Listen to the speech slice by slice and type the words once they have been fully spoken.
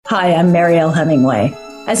Hi, I'm Marielle Hemingway.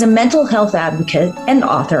 As a mental health advocate and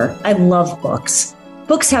author, I love books.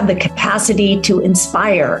 Books have the capacity to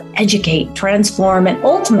inspire, educate, transform, and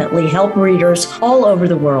ultimately help readers all over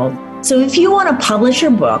the world. So if you want to publish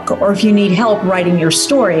your book or if you need help writing your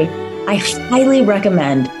story, I highly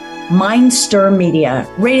recommend Mindstir Media,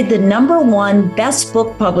 rated the #1 best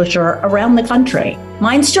book publisher around the country.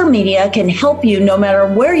 Mindstir Media can help you no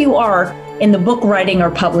matter where you are in the book writing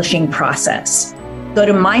or publishing process. Go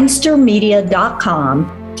to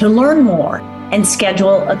mindstirmedia.com to learn more and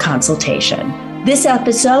schedule a consultation. This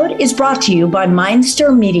episode is brought to you by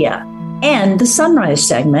Mindstir Media and the Sunrise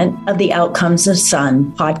segment of the Outcomes of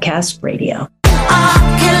Sun podcast radio.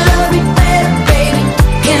 I can love me better, baby.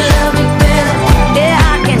 Can love me better. Yeah,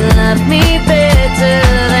 I can love me better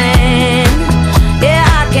than. Yeah,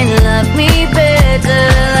 I can love me better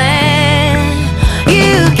than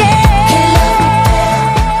you can.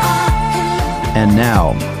 And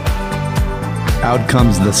now, out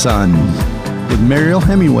comes the sun with Marielle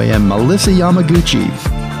Hemingway and Melissa Yamaguchi.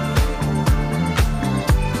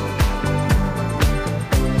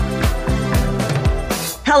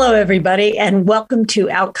 Hello, everybody, and welcome to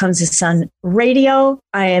Outcomes the Sun Radio.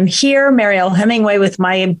 I am here, Marielle Hemingway, with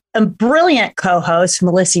my brilliant co-host,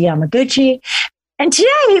 Melissa Yamaguchi. And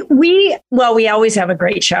today, we always have a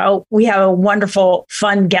great show. We have a wonderful,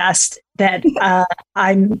 fun guest that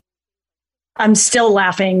I'm still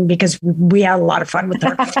laughing because we had a lot of fun with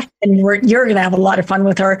her, and you're going to have a lot of fun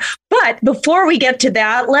with her. But before we get to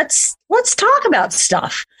that, let's talk about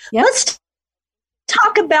stuff. Yep. Let's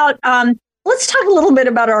talk a little bit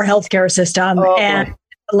about our healthcare system and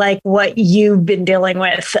like what you've been dealing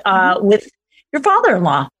with your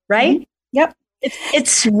father-in-law, right? Mm-hmm. Yep.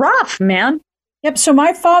 It's rough, man. Yep. So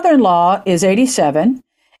my father-in-law is 87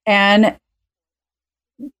 and,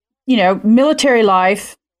 military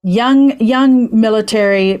life, young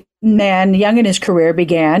military man, young in his career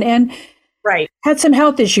began and had some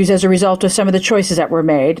health issues as a result of some of the choices that were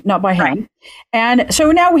made, not by him. Right. And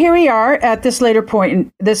so now here we are at this later point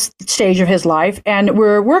in this stage of his life, and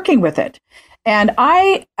we're working with it. And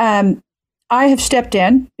I have stepped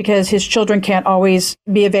in because his children can't always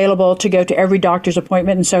be available to go to every doctor's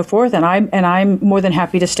appointment and so forth. And I'm more than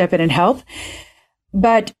happy to step in and help.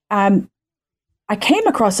 But I came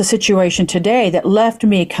across a situation today that left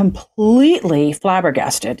me completely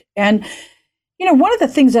flabbergasted. And, one of the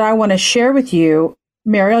things that I want to share with you,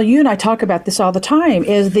 Marielle, you and I talk about this all the time,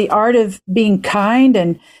 is the art of being kind.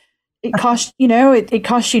 And it costs, it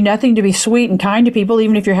costs you nothing to be sweet and kind to people,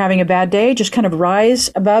 even if you're having a bad day. Just kind of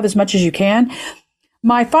rise above as much as you can.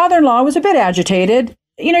 My father-in-law was a bit agitated.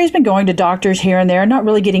 He's been going to doctors here and there, not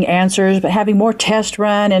really getting answers, but having more tests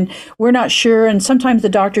run, and we're not sure. And sometimes the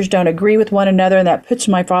doctors don't agree with one another, and that puts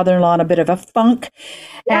my father-in-law in a bit of a funk.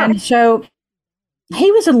 Yeah. And so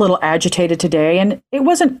he was a little agitated today, and it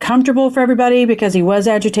wasn't comfortable for everybody because he was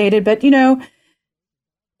agitated, but,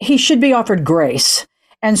 he should be offered grace.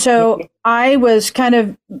 And so I was kind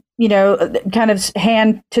of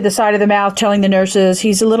hand to the side of the mouth telling the nurses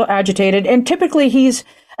he's a little agitated. And typically he's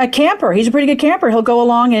a camper. He's a pretty good camper. He'll go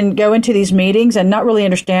along and go into these meetings and not really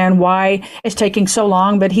understand why it's taking so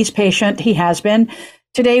long, but he's patient. He has been.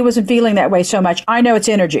 Today he wasn't feeling that way so much. I know it's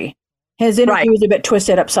energy. His energy was a bit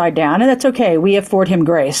twisted upside down, and that's okay. We afford him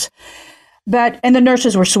grace. And the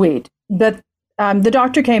nurses were sweet. But the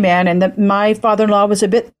doctor came in, and my father-in-law was a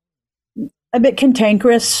bit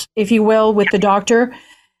cantankerous, if you will, with the doctor.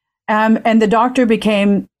 And the doctor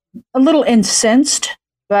became a little incensed,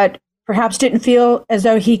 but perhaps didn't feel as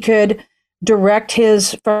though he could direct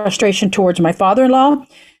his frustration towards my father-in-law.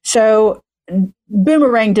 So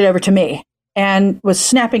boomeranged it over to me and was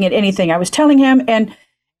snapping at anything I was telling him. And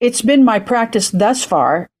it's been my practice thus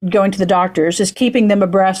far, going to the doctors, is keeping them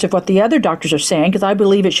abreast of what the other doctors are saying, because I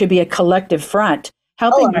believe it should be a collective front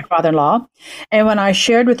helping my father-in-law. And when I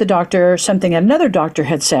shared with the doctor something another doctor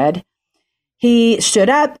had said, he stood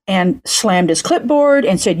up and slammed his clipboard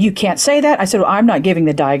and said, "You can't say that." I said, "Well, I'm not giving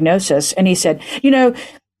the diagnosis." And he said, you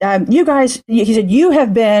guys, he said, "You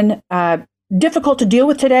have been difficult to deal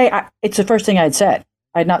with today." It's the first thing I had said.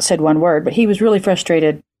 I had not said one word, but he was really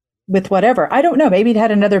frustrated with whatever. I don't know. Maybe he'd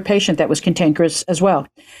had another patient that was cantankerous as well.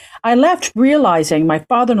 I left realizing my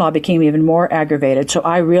father-in-law became even more aggravated. So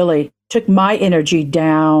I really took my energy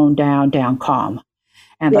down, calm,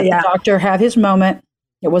 and let the doctor have his moment.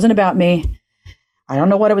 It wasn't about me. I don't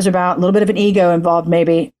know what it was about. A little bit of an ego involved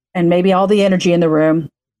maybe, and maybe all the energy in the room.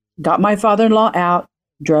 Got my father-in-law out,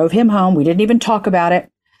 drove him home. We didn't even talk about it.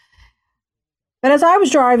 But as I was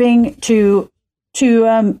driving to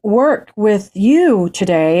work with you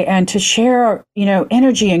today and to share,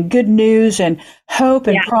 energy and good news and hope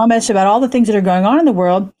and promise about all the things that are going on in the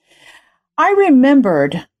world, I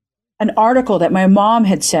remembered an article that my mom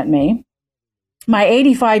had sent me. My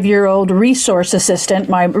 85-year-old research assistant,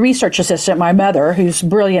 my mother, who's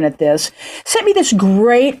brilliant at this, sent me this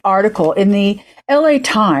great article in the LA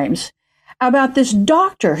Times about this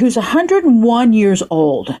doctor who's 101 years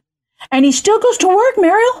old. And he still goes to work,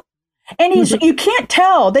 Mariel. And you can't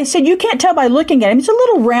tell. They said you can't tell by looking at him. He's a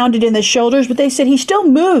little rounded in the shoulders, but they said he still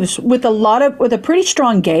moves with a pretty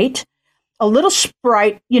strong gait, a little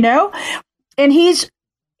sprite, And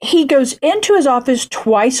he goes into his office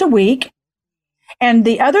twice a week. And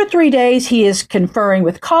the other 3 days, he is conferring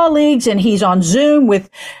with colleagues, and he's on Zoom with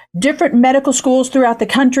different medical schools throughout the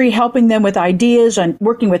country, helping them with ideas and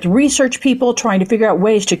working with research people, trying to figure out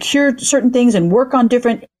ways to cure certain things and work on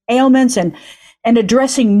different ailments and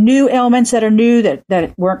addressing new ailments that are new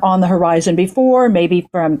that weren't on the horizon before, maybe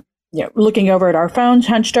from looking over at our phones,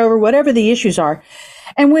 hunched over, whatever the issues are.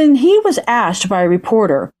 And when he was asked by a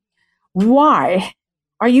reporter, why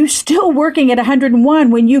are you still working at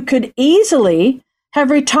 101 when you could easily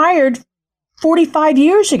have retired 45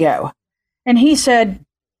 years ago? And he said,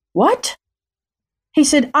 what? He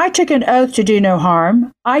said, I took an oath to do no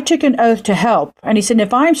harm. I took an oath to help. And he said,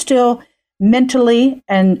 if I'm still mentally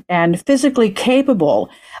and physically capable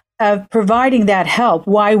of providing that help,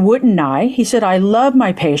 why wouldn't I? He said, I love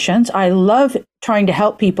my patients. I love trying to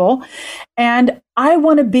help people. And I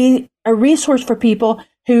want to be a resource for people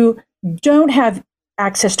who don't have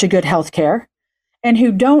access to good health care and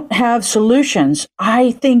who don't have solutions.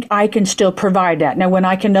 I think I can still provide that. Now, when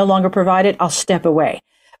I can no longer provide it, I'll step away.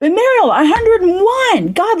 But Mariel,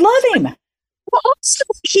 101, God love him. Well, also,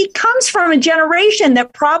 he comes from a generation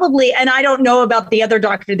that probably, and I don't know about the other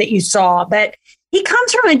doctor that you saw, but he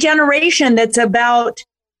comes from a generation that's about,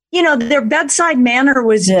 their bedside manner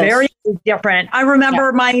was very different. I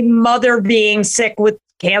remember my mother being sick with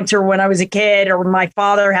cancer when I was a kid, or my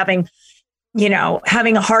father having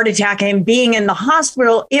a heart attack and being in the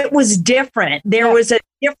hospital. It was different. There was a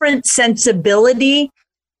different sensibility.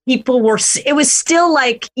 It was still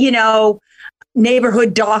like,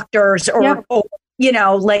 neighborhood doctors or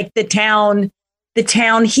like the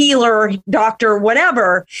town healer doctor,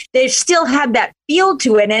 whatever. They still had that feel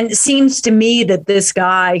to it. And it seems to me that this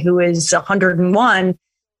guy who is 101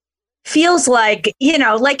 feels like,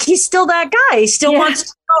 like he's still that guy. He still wants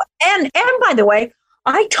to go. And by the way,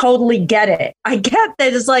 I totally get it. I get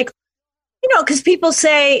that it's like, because people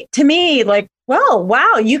say to me, like, well,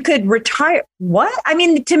 wow, you could retire. What? I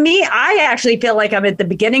mean, to me, I actually feel like I'm at the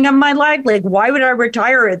beginning of my life. Like, why would I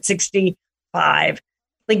retire at 65?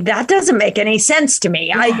 Like, that doesn't make any sense to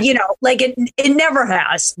me. It never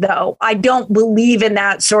has, though. I don't believe in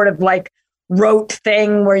that sort of like rote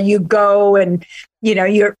thing where you go and,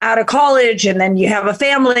 you're out of college and then you have a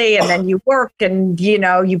family and then you work and,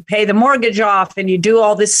 you pay the mortgage off and you do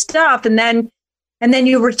all this stuff and then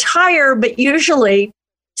you retire. But usually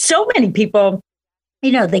so many people,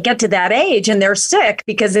 they get to that age and they're sick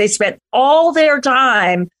because they spent all their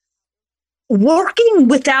time working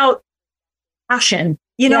without passion.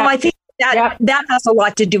 I think that has a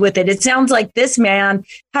lot to do with it. It sounds like this man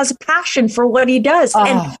has a passion for what he does.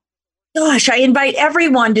 And gosh, I invite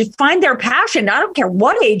everyone to find their passion. I don't care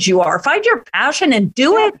what age you are. Find your passion and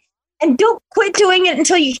do it. And don't quit doing it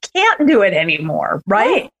until you can't do it anymore.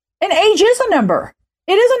 Right? And age is a number.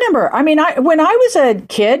 It is a number. I mean, when I was a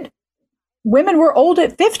kid, women were old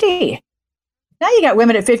at 50. Now you got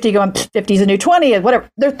women at 50 going, 50 is a new 20, and whatever.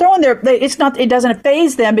 They're throwing it doesn't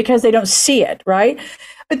faze them because they don't see it, right?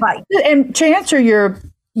 But, and to answer you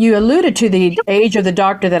alluded to the age of the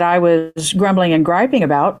doctor that I was grumbling and griping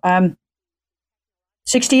about.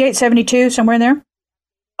 68, 72, somewhere in there.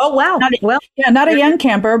 Oh, wow. Not a young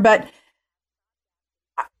camper, but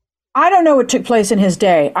I don't know what took place in his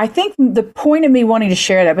day. I think the point of me wanting to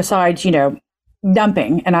share that, besides,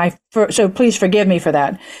 dumping, and so please forgive me for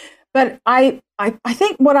that. But I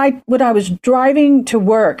think when I was driving to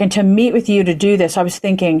work and to meet with you to do this, I was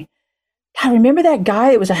thinking, God, remember that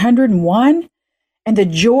guy that was 101 and the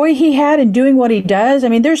joy he had in doing what he does? I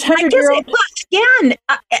mean, there's 100-year-olds. Again,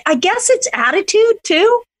 I guess it's attitude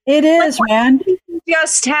too. It is, man. He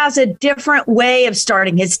just has a different way of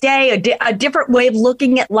starting his day, a different way of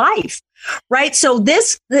looking at life, right? So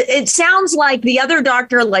it sounds like the other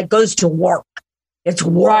doctor like goes to work. It's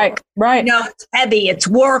work. Right. It's heavy. It's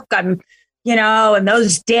work. And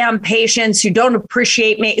those damn patients who don't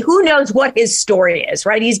appreciate me. Who knows what his story is,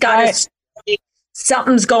 right? He's got a story.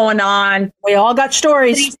 Something's going on. We all got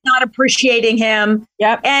stories. He's not appreciating him.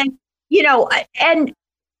 Yep. And,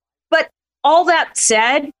 but all that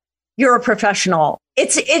said, you're a professional.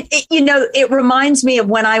 It reminds me of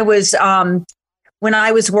when I was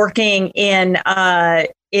working in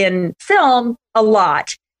in film a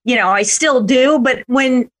lot. I still do, but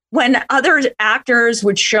when other actors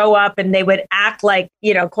would show up and they would act like,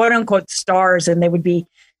 quote unquote stars, and they would be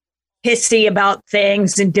pissy about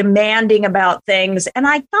things and demanding about things. And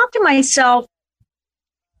I thought to myself,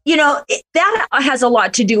 that has a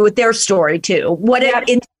lot to do with their story too. What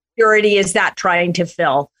insecurity is that trying to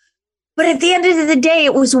fill? But at the end of the day,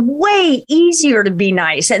 it was way easier to be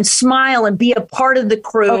nice and smile and be a part of the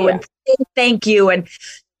crew and say thank you. And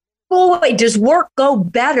boy, does work go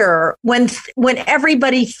better when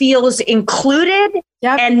everybody feels included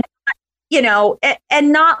and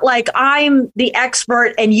and not like I'm the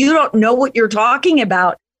expert and you don't know what you're talking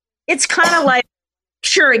about. It's kind of like,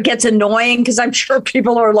 sure, it gets annoying because I'm sure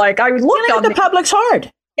people are like, I look on the public's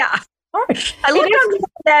hard. Yeah. Hard. I look on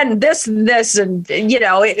and this, and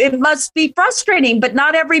it must be frustrating, but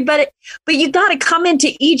not everybody. But you got to come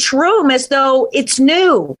into each room as though it's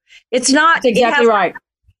new. It's not. That's exactly right.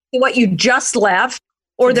 What you just left,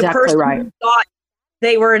 or the person who thought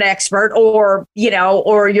they were an expert, or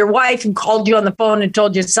your wife who called you on the phone and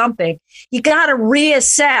told you something. You got to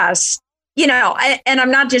reassess, and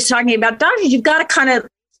I'm not just talking about doctors. You've got to kind of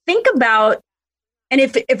think about, and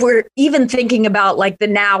if we're even thinking about like the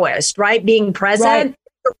nowist, right, being present, if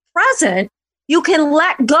you're present, you can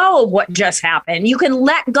let go of what just happened. You can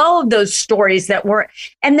let go of those stories that were,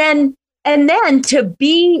 and then to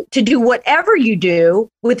do whatever you do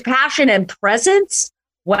with passion and presence.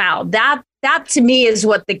 Wow, that to me is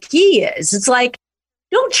what the key is. It's like,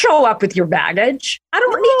 don't show up with your baggage. I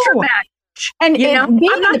don't need your baggage. And being I'm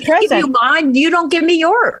not in the present, give you mine. You don't give me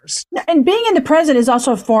yours. And being in the present is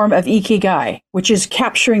also a form of ikigai, which is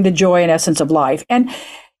capturing the joy and essence of life. And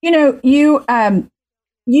you and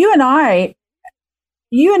I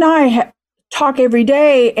talk every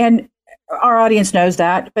day, and our audience knows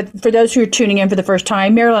that. But for those who are tuning in for the first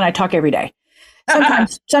time, Meryl and I talk every day.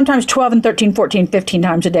 Sometimes 12 and 13, 14, 15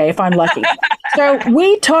 times a day, if I'm lucky. So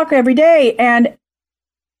we talk every day, and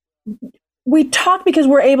we talk because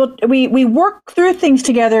we work through things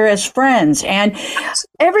together as friends. And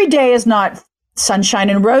every day is not sunshine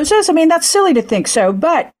and roses. I mean, that's silly to think so,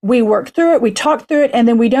 but we work through it, we talk through it, and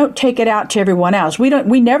then we don't take it out to everyone else. We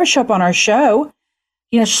never show up on our show,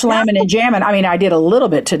 slamming and jamming. I mean, I did a little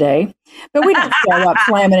bit today, but we don't show up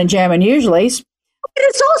slamming and jamming usually. But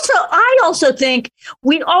I also think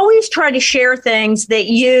we always try to share things that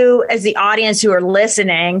you, as the audience who are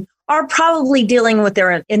listening, are probably dealing with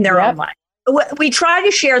in their own life. We try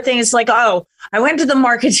to share things like, oh, I went to the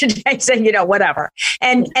market today, saying, whatever.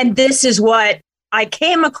 And this is what I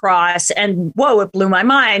came across, and whoa, it blew my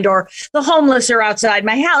mind. Or the homeless are outside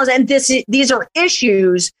my house. And these are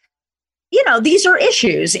issues, these are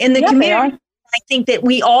issues in the community. I think that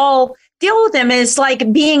we all deal with them. Is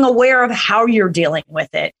like being aware of how you're dealing with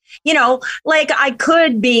it. Like I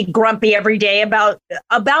could be grumpy every day about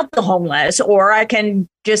the homeless, or I can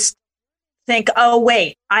just think, oh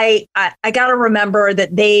wait, I got to remember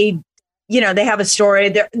that they have a story.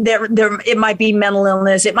 There it might be mental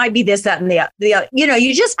illness, it might be this, that, and the other.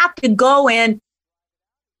 You just have to go in.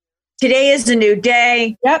 Today is a new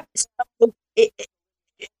day. Yep. So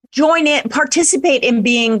join in, participate in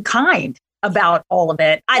being kind about all of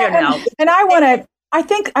it. I don't know. And I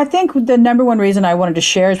think the number one reason I wanted to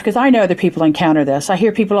share is because I know that people encounter this. I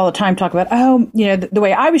hear people all the time talk about, the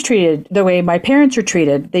way I was treated, the way my parents were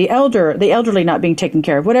treated, the elderly not being taken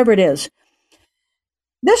care of, whatever it is.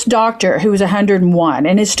 This doctor, who is 101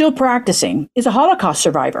 and is still practicing, is a Holocaust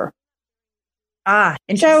survivor.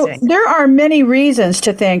 Interesting. So there are many reasons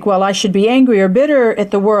to think, well, I should be angry or bitter at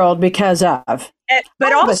the world because of.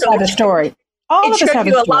 But all also, of us have a story. All of us have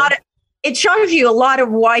a story. It shows you a lot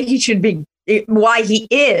of why he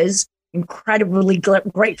is incredibly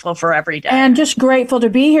grateful for every day, and just grateful to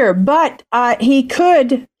be here. But he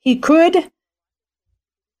could be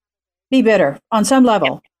bitter on some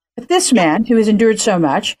level. But this man, who has endured so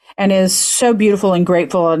much and is so beautiful and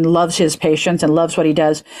grateful and loves his patients and loves what he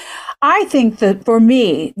does, I think that for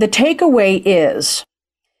me, the takeaway is,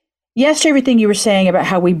 yes, to everything you were saying about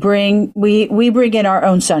how we bring in our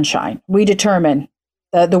own sunshine. We determine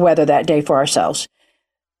the weather that day for ourselves.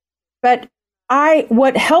 But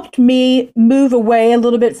what helped me move away a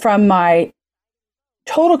little bit from my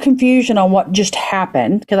total confusion on what just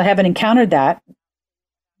happened, because I haven't encountered that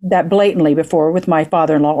blatantly before with my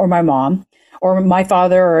father-in-law or my mom or my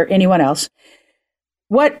father or anyone else.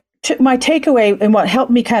 What my takeaway and what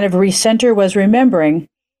helped me kind of recenter was remembering,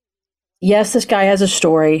 yes, this guy has a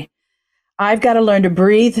story. I've got to learn to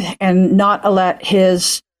breathe and not let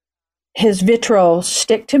his vitriol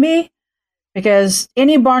stick to me. because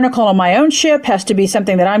any barnacle on my own ship has to be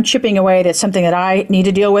something that I'm chipping away. That's something that I need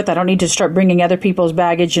to deal with. I don't need to start bringing other people's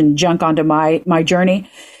baggage and junk onto my journey.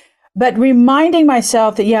 But reminding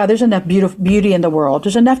myself that, yeah, there's enough beauty in the world.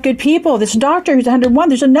 There's enough good people. This doctor who's 101.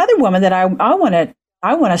 There's another woman that I want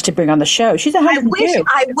us to bring on the show. She's 102.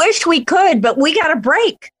 I wish we could, but we got a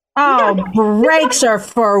break. Oh, breaks are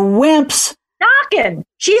for wimps. Knocking.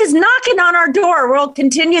 She is knocking on our door. We'll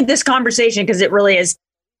continue this conversation because it really is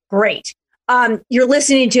great. You're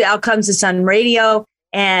listening to Out Comes the Sun Radio,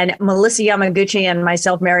 and Melissa Yamaguchi and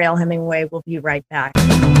myself, Mariel Hemingway, will be right back.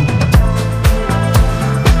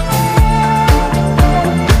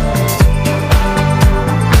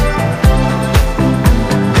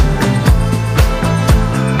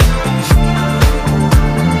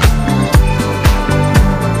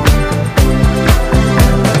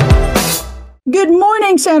 Good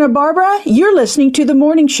morning, Santa Barbara. You're listening to The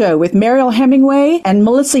Morning Show with Mariel Hemingway and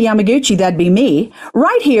Melissa Yamaguchi, that'd be me,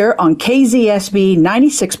 right here on KZSB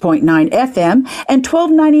 96.9 FM and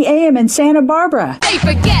 1290 AM in Santa Barbara. They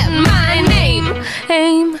forget my name.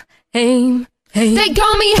 Aim. They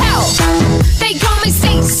call me Hell. They call me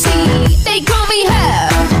Stacy. They call me Her.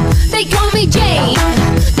 They call me Jane.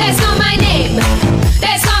 That's not my name.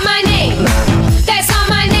 That's not my name. That's not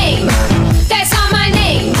my name. That's not my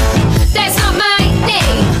name. That's not my name.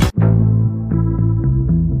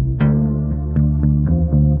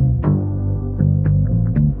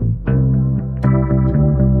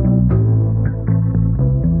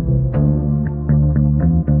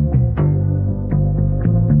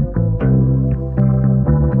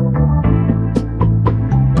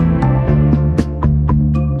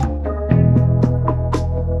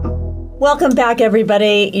 Welcome back,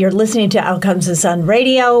 everybody. You're listening to Out Comes the Sun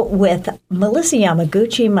Radio with Melissa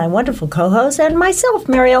Yamaguchi, my wonderful co-host, and myself,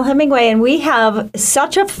 Mariel Hemingway. And we have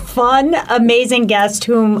such a fun, amazing guest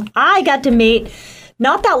whom I got to meet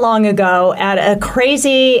not that long ago at a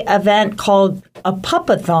crazy event called a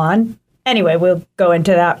Pupathon. Anyway, we'll go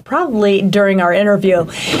into that probably during our interview.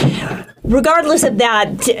 Regardless of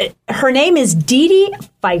that, her name is Dedee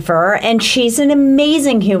Pfeiffer, and she's an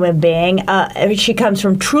amazing human being. She comes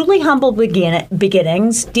from truly humble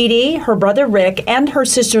beginnings. Dedee, her brother Rick, and her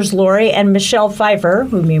sisters Lori and Michelle Pfeiffer,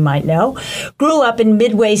 whom you might know, grew up in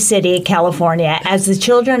Midway City, California, as the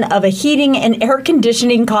children of a heating and air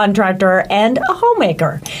conditioning contractor and a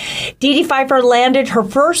homemaker. Dedee Pfeiffer landed her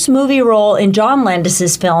first movie role in John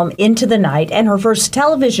Landis's film Into the Night and her first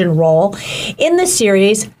television role in the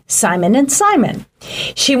series Simon and Simon.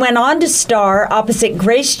 She went on to star opposite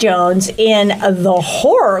Grace Jones in the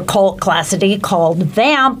horror cult classic called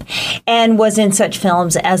Vamp, and was in such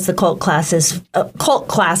films as the cult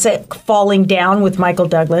classic Falling Down with Michael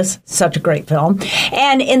Douglas, such a great film,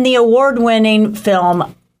 and in the award-winning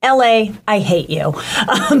film L.A., I Hate You.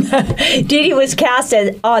 Dedee was cast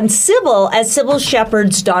on Sybil as Sybil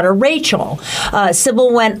Shepherd's daughter, Rachel.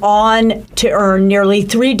 Sybil went on to earn nearly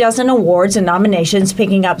 36 awards and nominations,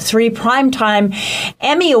 picking up 3 Primetime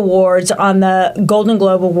Emmy Awards on the Golden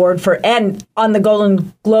Globe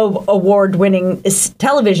Award-winning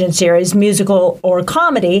television series, musical or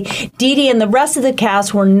comedy. Dedee and the rest of the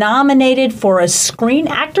cast were nominated for a Screen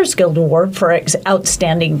Actors Guild Award for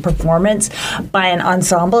outstanding performance by an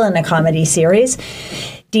ensemble in a comedy series.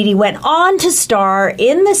 Dedee went on to star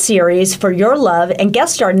in the series For Your Love and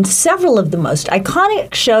guest starred in several of the most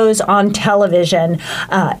iconic shows on television,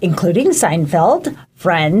 including Seinfeld,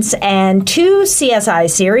 Friends, and 2 CSI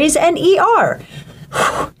series and ER.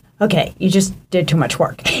 Okay, you just did too much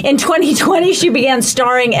work. In 2020, she began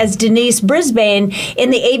starring as Denise Brisbane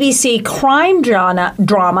in the ABC crime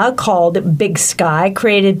drama called Big Sky,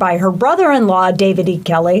 created by her brother-in-law, David E.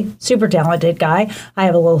 Kelley, super talented guy. I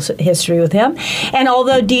have a little history with him. And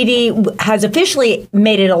although Dedee has officially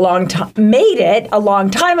made it a long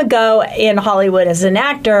time ago in Hollywood as an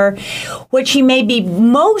actor, what she may be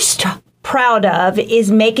most proud of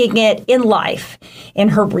is making it in life in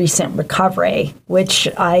her recent recovery, which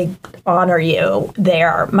I honor you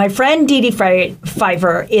there. My friend Dedee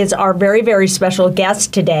Pfeiffer is our very, very special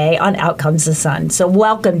guest today on Out Comes the Sun. So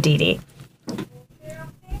welcome, Dedee. Thank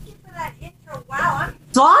you for that intro. Wow, I'm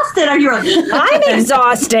Exhausted? Are you? I'm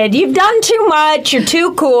exhausted. You've done too much. You're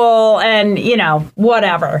too cool, and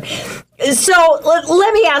whatever. So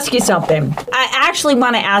let me ask you something. I actually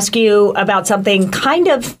want to ask you about something kind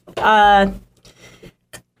of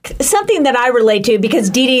something that I relate to, because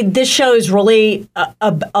Dedee, this show is really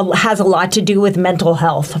has a lot to do with mental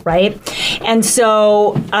health, right? And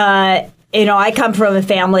so I come from a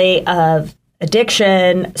family of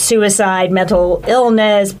addiction, suicide, mental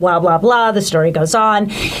illness, blah, blah, blah. The story goes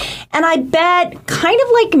on. And I bet, kind of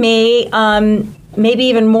like me, maybe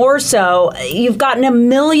even more so, you've gotten a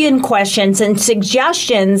million questions and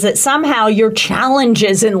suggestions that somehow your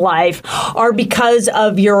challenges in life are because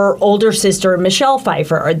of your older sister, Michelle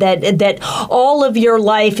Pfeiffer, that all of your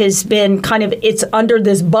life has been kind of, it's under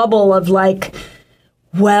this bubble of like,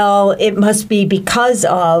 well, it must be because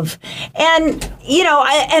of, and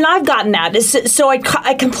I've gotten that, so I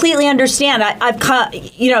completely understand.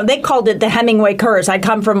 They called it the Hemingway curse. I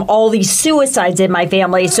come from all these suicides in my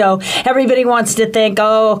family, so everybody wants to think,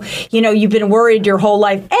 oh, you've been worried your whole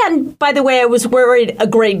life. And by the way, I was worried a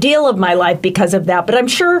great deal of my life because of that. But I'm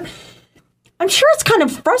sure it's kind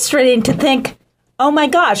of frustrating to think, oh my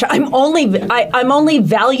gosh, I'm only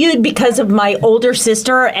valued because of my older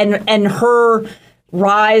sister and her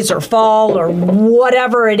rise or fall or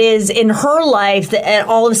whatever it is in her life, and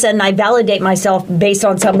all of a sudden I validate myself based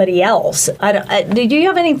on somebody else. Do you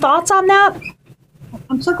have any thoughts on that?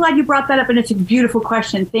 I'm so glad you brought that up, and it's a beautiful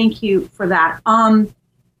question. Thank you for that.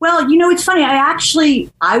 Well, it's funny.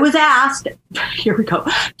 I was asked, here we go,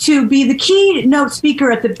 to be the keynote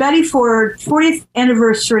speaker at the Betty Ford 40th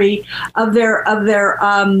anniversary of their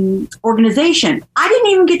organization. I didn't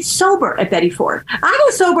even get sober at Betty Ford. I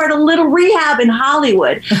was sober at a little rehab in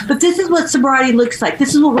Hollywood. But this is what sobriety looks like.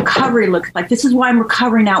 This is what recovery looks like. This is why I'm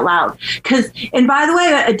recovering out loud. And by the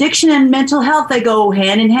way, addiction and mental health, they go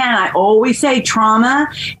hand in hand. I always say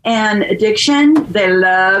trauma and addiction, they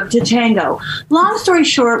love to tango. Long story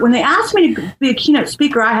short, when they asked me to be a keynote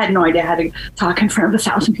speaker, I had no idea how to talk in front of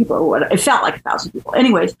 1,000 people or what. It felt like 1,000 people.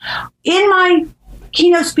 Anyways, in my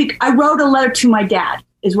keynote speak, I wrote a letter to my dad,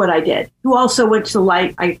 is what I did, who also went to the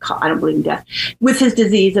light. I don't believe in death, with his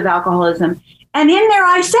disease of alcoholism. And in there,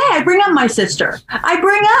 I bring up my sister. I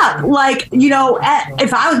bring up,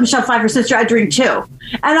 if I was Michelle Pfeiffer's sister, I'd drink too.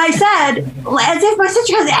 And I said, as if my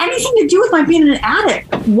sister has anything to do with my being an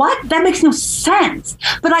addict. What? That makes no sense.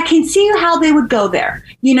 But I can see how they would go there,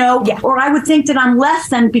 Yeah. Or I would think that I'm less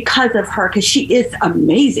than because of her, because she is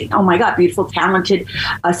amazing. Oh my God, beautiful, talented,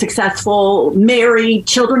 successful, married,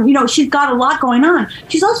 children. She's got a lot going on.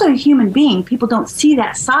 She's also a human being. People don't see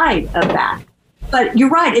that side of that. But you're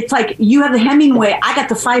right. It's like you have the Hemingway. I got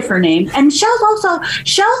the Pfeiffer name. And Shell's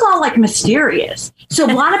all like mysterious. So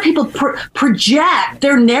a lot of people project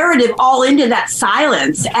their narrative all into that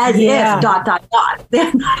silence as if ... They have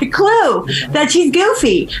not a clue that she's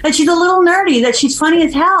goofy, that she's a little nerdy, that she's funny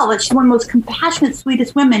as hell, that she's one of the most compassionate,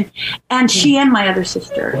 sweetest women. And she and my other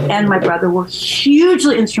sister and my brother were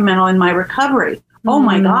hugely instrumental in my recovery. Oh,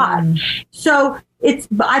 my God. So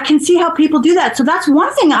I can see how people do that. So that's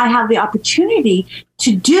one thing I have the opportunity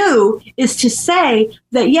to do, is to say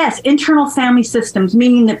that, yes, internal family systems,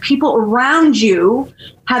 meaning that people around you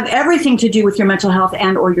have everything to do with your mental health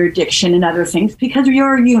and or your addiction and other things, because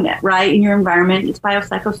you're a unit, right? In your environment, it's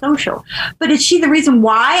biopsychosocial. But is she the reason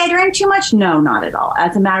why I drank too much? No, not at all.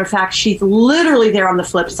 As a matter of fact, she's literally there on the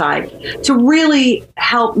flip side to really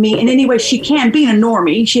help me in any way she can. Being a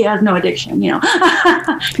normie, she has no addiction, nor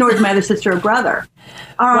is my other sister or brother.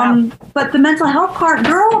 But the mental health part,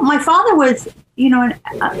 girl, my father was, an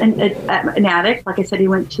addict. Like I said, he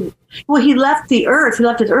left the earth. He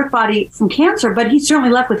left his earth body from cancer, but he certainly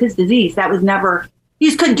left with his disease. That was never, he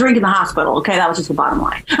just couldn't drink in the hospital. Okay. That was just the bottom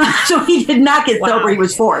line. So he did not get sober. He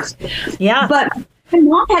was forced. Yeah. But my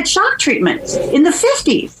mom had shock treatments in the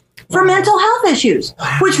 50s. For mental health issues,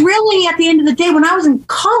 which really, at the end of the day, when I was in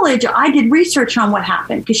college, I did research on what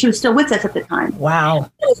happened because she was still with us at the time. Wow.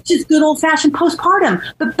 It was just good old-fashioned postpartum.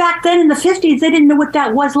 But back then in the 50s, they didn't know what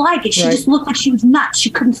that was like. She just looked like she was nuts. She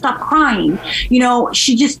couldn't stop crying.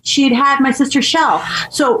 She had my sister Shell.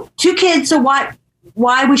 So 2 kids, so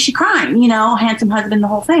why was she crying? Handsome husband, the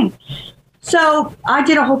whole thing. So I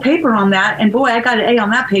did a whole paper on that, and boy, I got an A on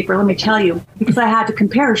that paper, let me tell you, because I had to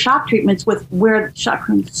compare shock treatments with where the shock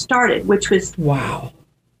treatments started, which was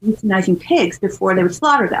euthanizing pigs before they would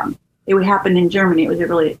slaughter them. It would happen in Germany. It was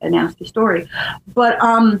a nasty story. But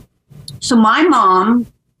so my mom,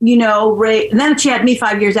 and then she had me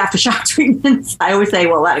 5 years after shock treatments. I always say,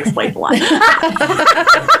 well, that explains a lot.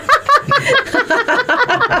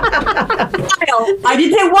 I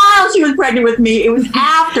didn't say while she was pregnant with me. It was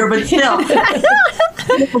after, but still.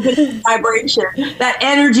 Vibration, that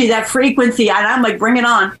energy, that frequency. And I'm like, bring it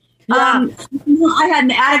on. Yeah. I had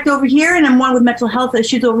an addict over here and then one with mental health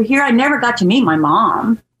issues over here. I never got to meet my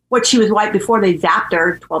mom. What she was like before they zapped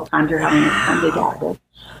her 12 times or how many times they zapped her.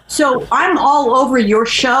 So I'm all over your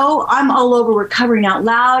show. I'm all over Recovering Out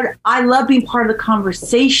Loud. I love being part of the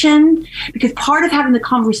conversation because part of having the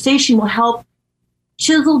conversation will help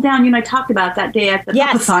chisel down. I talked about that day at the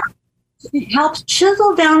hackathon. It helps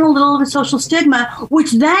chisel down a little of the social stigma,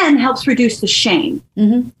 which then helps reduce the shame.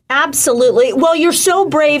 Mm-hmm. Absolutely. Well, you're so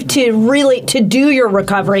brave to do your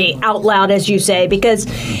recovery out loud, as you say, because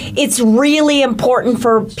it's really important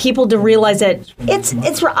for people to realize that it's.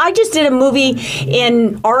 I just did a movie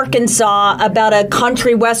in Arkansas about a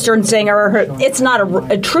country western singer. It's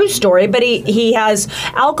not a true story, but he has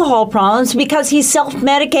alcohol problems because he's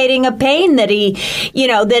self-medicating a pain that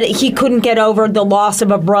he couldn't get over, the loss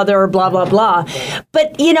of a brother, blah blah blah.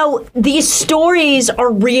 But these stories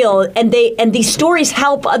are real, and these stories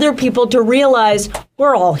help other people to realize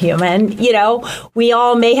we're all human. We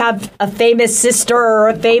all may have a famous sister or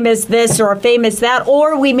a famous this or a famous that,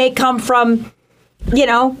 or we may come from,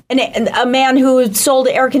 a man who sold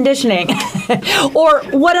air conditioning or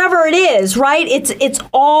whatever it is, right? It's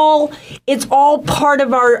all part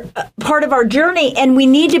of our journey, and we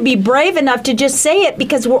need to be brave enough to just say it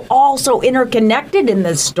because we're all so interconnected in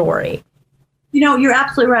this story. You're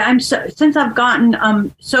absolutely right. Since I've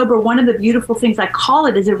gotten sober, one of the beautiful things I call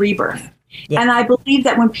it is a rebirth. Yeah. And I believe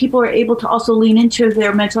that when people are able to also lean into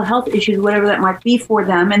their mental health issues, whatever that might be for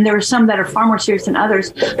them, and there are some that are far more serious than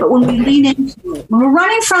others, but when we lean into it, when we're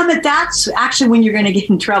running from it, that's actually when you're going to get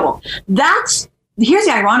in trouble. Here's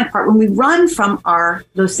the ironic part. When we run from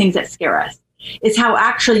those things that scare us, is how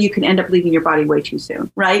actually you can end up leaving your body way too soon,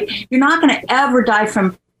 right? You're not going to ever die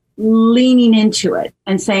from leaning into it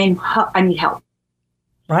and saying, I need help.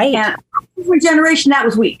 Right. And for a generation, that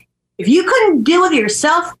was weak. If you couldn't deal with it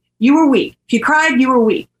yourself, you were weak. If you cried, you were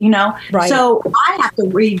weak, Right. So I have to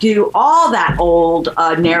redo all that old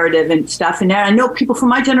narrative and stuff. And I know people from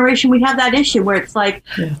my generation, we have that issue where it's like,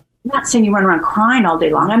 I'm not saying you run around crying all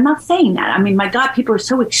day long. I'm not saying that. I mean, my God, people are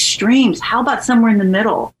so extremes. How about somewhere in the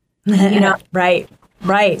middle? Right.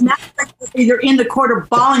 Not like either in the corner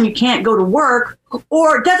bawling you can't go to work,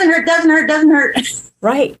 or it doesn't hurt.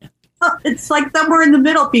 Right. It's like somewhere in the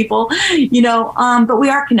middle, people, but we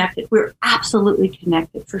are connected. We're absolutely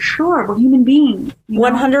connected for sure. We're human beings.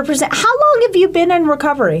 100%. How long have you been in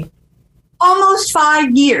recovery? Almost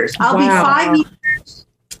 5 years. I'll be 5 years.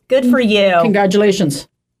 Good for you. Congratulations.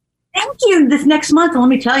 Thank you. This next month, let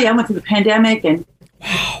me tell you, I went through the pandemic, and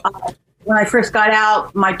when I first got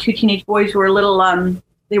out, my 2 teenage boys were a little,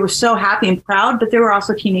 they were so happy and proud, but they were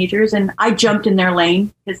also teenagers, and I jumped in their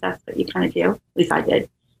lane because that's what you kind of do. At least I did.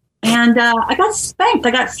 And I got spanked.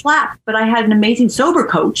 I got slapped, but I had an amazing sober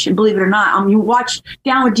coach. And believe it or not, you watch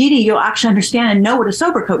Down with Dedee, you'll actually understand and know what a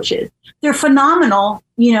sober coach is. They're phenomenal.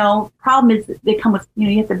 Problem is they come with,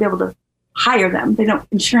 you have to be able to hire them.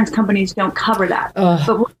 Insurance companies don't cover that.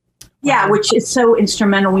 Which is so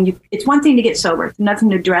instrumental it's one thing to get sober. It's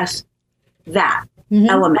nothing to address that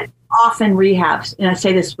element. Often rehabs, and I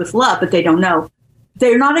say this with love, but they don't know.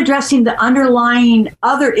 They're not addressing the underlying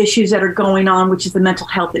other issues that are going on, which is the mental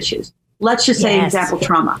health issues. Let's just say, example,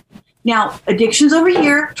 trauma. Now, addiction's over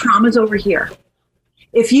here, trauma's over here.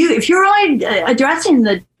 If you're only addressing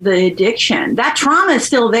the addiction, that trauma is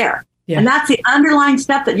still there. Yeah. And that's the underlying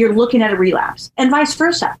stuff that you're looking at a relapse, and vice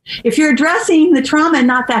versa. If you're addressing the trauma and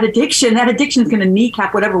not that addiction is going to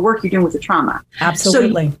kneecap whatever work you're doing with the trauma.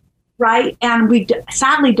 Absolutely. Right. And we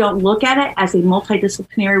sadly don't look at it as a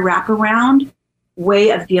multidisciplinary wraparound way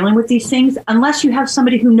of dealing with these things unless you have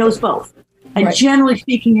somebody who knows both. And generally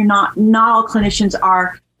speaking, not all clinicians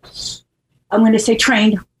are, I'm going to say,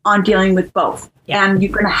 trained on dealing with both. Yeah. And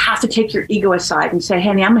you're going to have to take your ego aside and say, hey,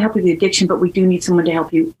 I'm going to help you with the addiction, but we do need someone to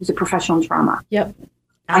help you who's a professional in trauma. Yep.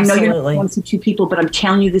 Absolutely. I know you're not one to 2 people, but I'm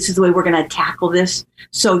telling you, this is the way we're going to tackle this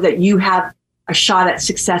so that you have a shot at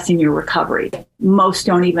success in your recovery. Most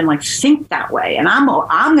don't even think that way. And I'm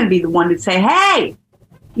going to be the one to say, hey,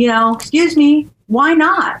 excuse me, why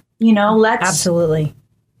not? Let's. Absolutely.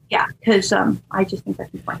 Yeah, because I just think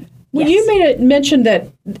that's important. Well, you made a mention that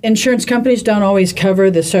insurance companies don't always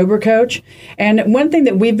cover the sober coach, and one thing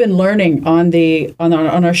that we've been learning on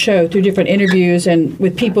our show through different interviews and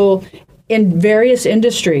with people in various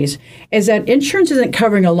industries is that insurance isn't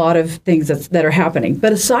covering a lot of things that are happening.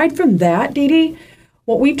 But aside from that, Dedee,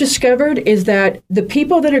 what we've discovered is that the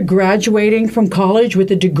people that are graduating from college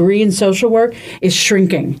with a degree in social work is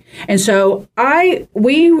shrinking. And so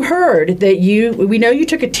we heard that we know you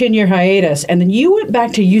took a 10-year hiatus, and then you went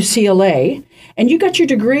back to UCLA and you got your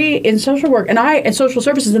degree in social work and social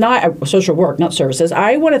services, and social work, not services.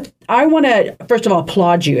 I want to first of all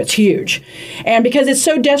applaud you. It's huge. And because it's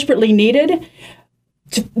so desperately needed,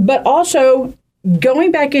 but also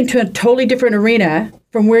going back into a totally different arena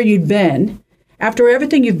from where you'd been. After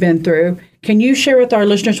everything you've been through, can you share with our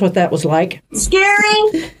listeners what that was like?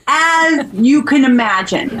 Scary as you can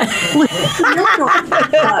imagine. I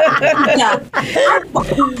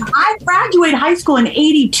graduated high school in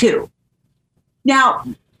 82. Now,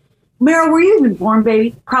 Meryl, were you even born,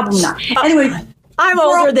 baby? Probably not. Anyway. I'm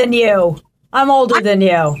older than you. I'm older than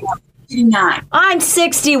you. 59. I'm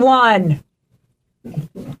 61.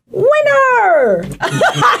 Winner!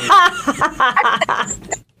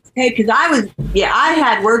 Hey, because I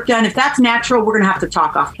had work done. If that's natural, we're going to have to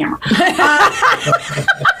talk off camera.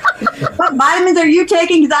 What vitamins are you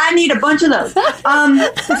taking? Because I need a bunch of those.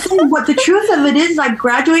 The truth of it is, I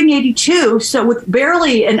graduated in 82, so with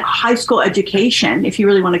barely a high school education, if you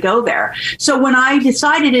really want to go there. So when I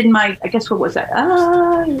decided in my, I guess, what was that?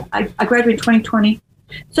 I graduated in 2020.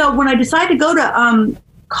 So when I decided to go to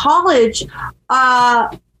college, I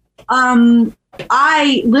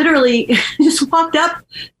literally just walked up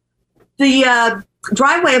the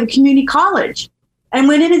driveway of a community college and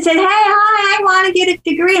went in and said, hey, hi, I want to get a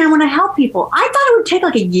degree and I want to help people. I thought it would take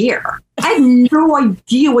like a year. I had no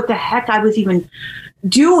idea what the heck I was even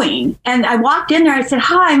doing. And I walked in there, I said,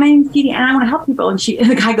 hi, my name's Dedee and I want to help people. And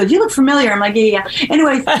the guy goes, you look familiar. I'm like, yeah.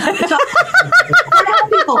 Anyways, so I want to help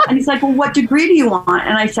people. And he's like, well, what degree do you want?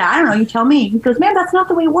 And I said, I don't know, you tell me. He goes, man, that's not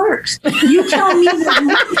the way it works. You tell me what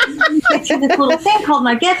you get to this little thing called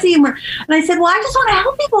my Getsy. And I said, well, I just want to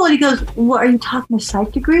help people. And he goes, well, are you talking a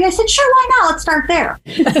psych degree? I said, sure, why not? Let's start there.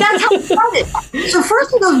 That's how it started. So first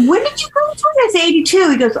he goes, when did you go to? I say 82.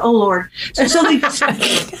 He goes, oh Lord. So they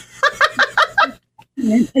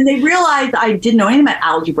and they realized I didn't know anything about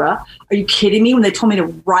algebra. Are you kidding me? When they told me to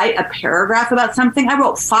write a paragraph about something, I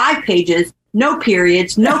wrote 5 pages, no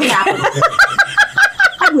periods, no capitals.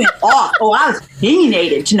 I went off. Oh, I was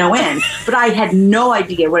opinionated to no end, but I had no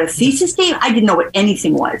idea what a thesis statement. I didn't know what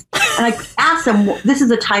anything was. And I asked them, this is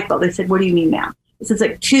a typo. They said, what do you mean now? This is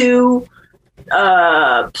like 2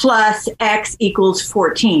 plus X equals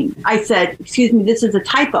 14. I said, excuse me, this is a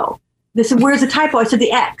typo. They said, where's the typo? I said,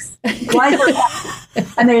 the X. Why is there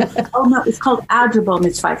X? And they said, oh, no, it's called algebra,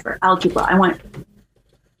 Ms. Pfeiffer, algebra. I went,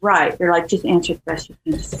 right. They're like, just answer the best you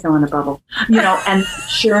can, just fill in a bubble. And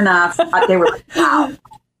sure enough, they were like,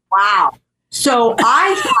 wow. So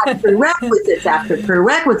I had prerequisites after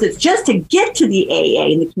prerequisites just to get to the AA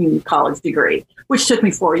in the community college degree, which took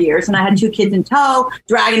me 4 years. And I had 2 kids in tow,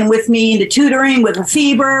 dragging them with me into tutoring with a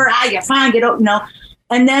fever. You're fine, get out,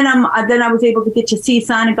 And then I was able to get to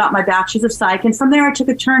CSUN and got my bachelor's of psych. And from there, I took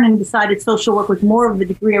a turn and decided social work was more of the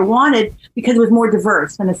degree I wanted because it was more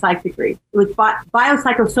diverse than a psych degree. It was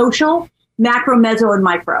biopsychosocial, macro, meso, and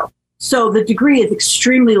micro. So the degree is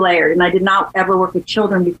extremely layered. And I did not ever work with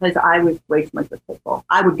children because I was way too much of a pitbull.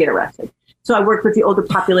 I would get arrested. So I worked with the older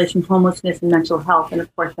population, homelessness, and mental health, and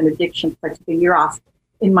of course, and addiction. So I took a year off.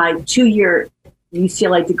 In my 2-year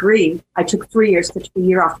UCLA degree, I took 3 years to take a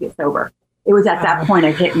year off to get sober. It was at that point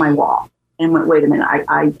I hit my wall and went, wait a minute,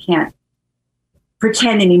 I can't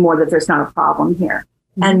pretend anymore that there's not a problem here.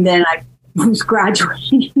 Mm-hmm. And then I was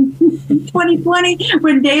graduating in 2020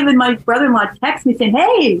 when David, my brother-in-law, texted me saying,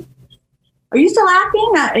 hey, are you still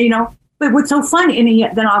acting? But what's so funny, and he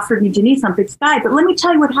then offered me Denise on Big Sky. But let me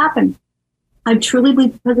tell you what happened. I truly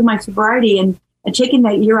believe because of my sobriety and taking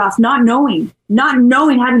that year off, not knowing,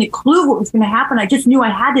 having a clue what was going to happen. I just knew I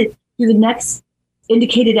had to do the next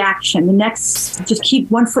indicated action, the next, just keep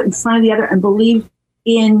one foot in front of the other and believe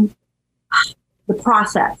in the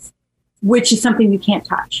process, which is something you can't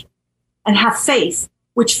touch, and have faith,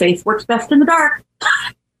 which faith works best in the dark,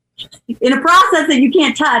 in a process that you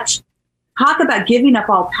can't touch. Talk about giving up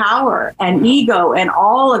all power and ego and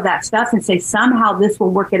all of that stuff and say, somehow this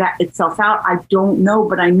will work itself out. I don't know,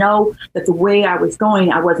 but I know that the way I was going,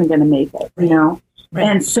 I wasn't going to make it, Right.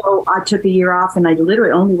 And so I took a year off and I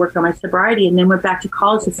literally only worked on my sobriety and then went back to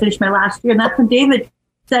college to finish my last year. And that's when David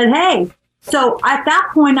said, hey, so at that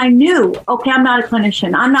point I knew, okay, I'm not a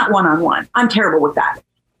clinician. I'm not one-on-one. I'm terrible with that.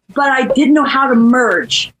 But I didn't know how to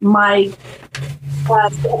merge my,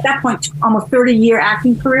 at that point, almost 30-year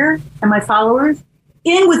acting career and my followers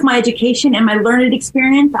in with my education and my learned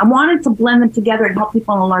experience. I wanted to blend them together and help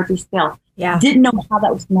people on a larger scale. Yeah. Didn't know how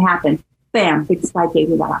that was going to happen. Bam, Big Sky gave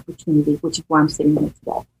me that opportunity, which is why I'm sitting here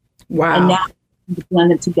today. Wow. And now I'm going to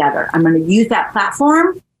blend them together. I'm going to use that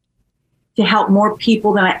platform to help more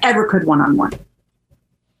people than I ever could one-on-one.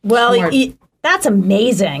 Well, that's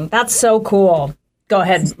amazing. That's so cool. Go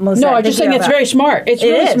ahead, Melissa. No, I'm just saying it's very smart. It's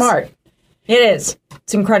really smart. It is.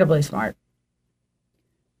 It's incredibly smart.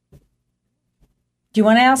 Do you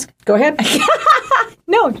want to ask? Go ahead.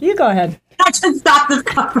 No, you go ahead. I should stop this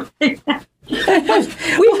conversation. We've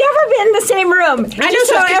never been in the same room. Just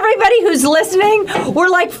so everybody who's listening, we're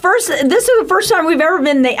like this is the first time we've ever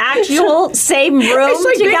been in the actual same room it's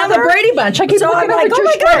like together. Being on the Brady Bunch. I keep looking like, oh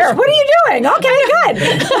my gosh, what are you doing? Okay, good.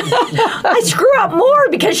 I screw up more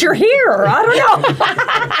because you're here. I don't know.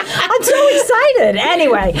 I'm so excited.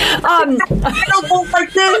 Anyway, little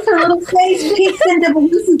like this, her little face. Instant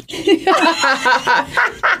evolution.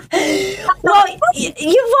 Well,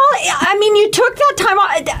 you took that time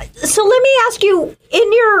off. So let me ask you,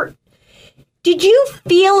 did you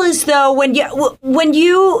feel as though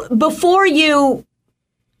before you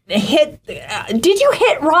hit, did you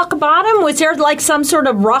hit rock bottom? Was there like some sort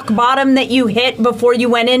of rock bottom that you hit before you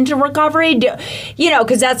went into recovery?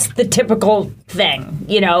 Because that's the typical thing,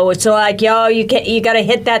 It's like, you got to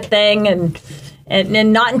hit that thing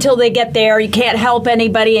and not until they get there. You can't help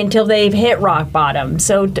anybody until they've hit rock bottom.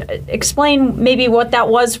 So explain maybe what that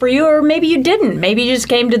was for you, or maybe you didn't. Maybe you just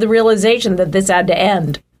came to the realization that this had to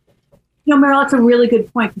end. Meryl, that's a really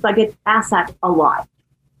good point because I get asked that a lot.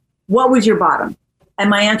 What was your bottom? And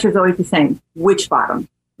my answer is always the same. Which bottom?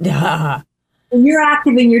 When you're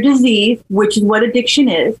active in your disease, which is what addiction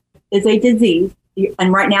is a disease.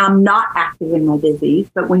 And right now I'm not active in my disease,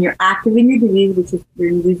 but when you're active in your disease, which is you're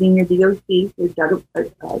using your DOC, your drug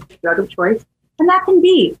of choice, and that can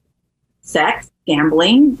be sex,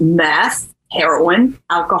 gambling, meth, heroin,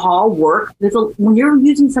 alcohol, work. When you're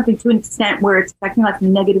using something to an extent where it's affecting us in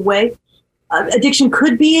a negative way, addiction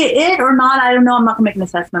could be it or not. I don't know. I'm not going to make an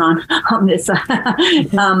assessment on this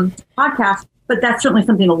podcast, but that's certainly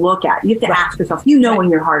something to look at. You have to ask yourself, in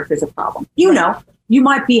your heart there's a problem. You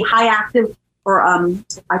might be high active or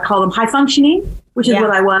I call them high functioning, which is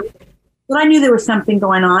what I was. But I knew there was something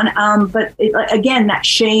going on. But again, that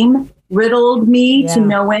shame riddled me to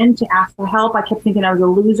no end to ask for help. I kept thinking I was a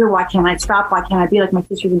loser. Why can't I stop? Why can't I be like my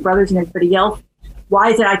sisters and brothers and everybody else? Why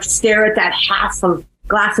is it I stare at that half of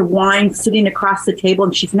glass of wine sitting across the table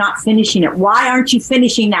and she's not finishing it? Why aren't you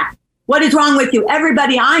finishing that? What is wrong with you?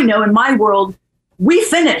 Everybody I know in my world, we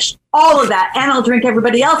finished all of that, and I'll drink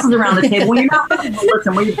everybody else's around the table. When you're not,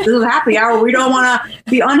 listen, this is a happy hour. We don't want to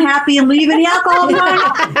be unhappy and leave any alcohol behind.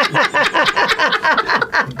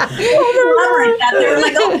 They're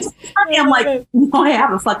like, I'm like, no, I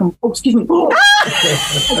have a fucking, excuse me.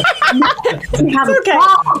 It's okay.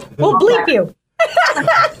 We'll bleep you.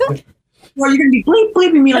 Well, you're going to be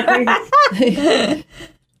bleeping me like crazy.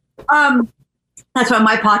 That's why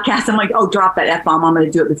my podcast, I'm like, drop that F-bomb. I'm going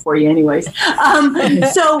to do it before you anyways.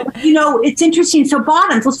 So, it's interesting. So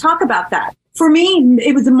bottoms, let's talk about that. For me,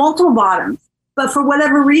 it was multiple bottoms. But for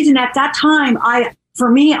whatever reason, at that time,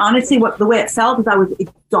 honestly, the way it felt is I was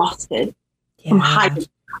exhausted from hiding.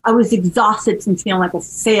 I was exhausted from feeling like a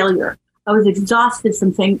failure. I was exhausted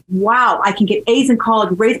from saying, wow, I can get A's in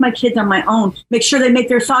college, raise my kids on my own, make sure they make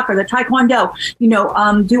their soccer, their taekwondo,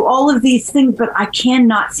 do all of these things, but I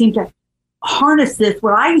cannot seem to harness this,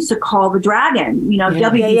 what I used to call the dragon,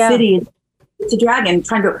 WD City. It's a dragon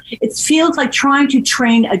it feels like trying to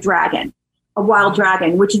train a dragon, a wild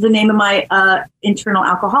dragon, which is the name of my internal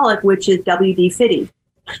alcoholic, which is WD City.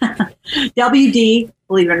 WD,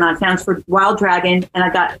 believe it or not, stands for wild dragon. And I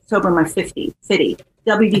got sober in my 50s. City.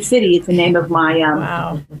 WD City is the name of my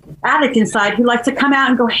addict inside who likes to come out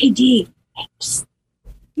and go, hey, D,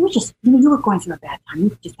 you were going through a bad time.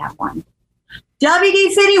 You just have one. WD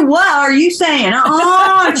City, what are you saying?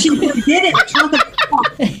 She did it.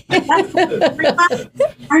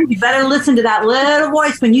 You better listen to that little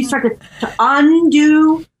voice when you start to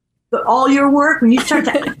undo all your work. When you start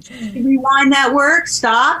to rewind that work,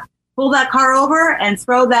 stop, pull that car over and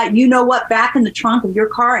throw that you-know-what back in the trunk of your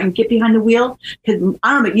car and get behind the wheel. Because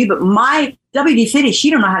I don't know about you, but my WD City, she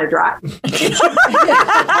don't know how to drive.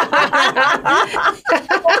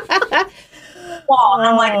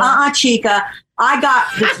 I'm like, chica, I got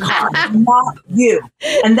this car, not you.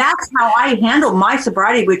 And that's how I handle my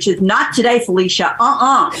sobriety, which is not today, Felicia.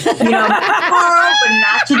 Tomorrow, but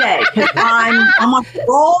not today. Because I'm on the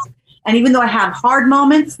roll. And even though I have hard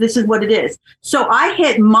moments, this is what it is. So I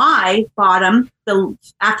hit my bottom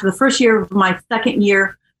after the first year of my second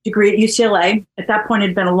year degree at UCLA. At that point, it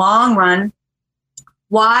had been a long run.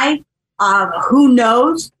 Why? Who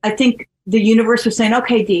knows? I think the universe was saying,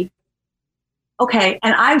 okay, D. Okay.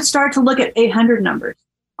 And I started to look at 800 numbers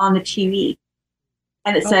on the TV.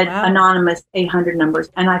 And it said anonymous 800 numbers.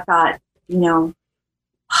 And I thought,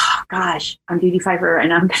 gosh, I'm Dedee Pfeiffer,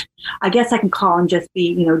 and I guess I can call and just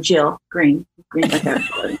be, Jill Green.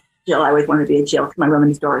 Jill, I always wanted to be a Jill because my woman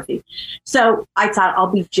is Dorothy. So I thought I'll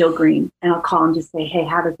be Jill Green, and I'll call and just say, hey,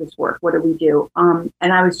 how does this work? What do we do? And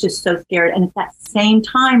I was just so scared. And at that same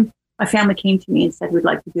time, my family came to me and said, we'd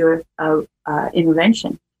like to do a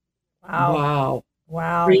intervention. Wow.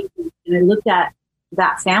 And I looked at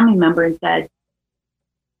that family member and said,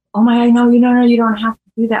 oh my, no, you don't have to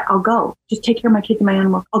do that. I'll go. Just take care of my kids and my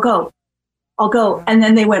animals. I'll go. And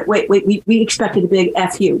then they went, wait, we expected a big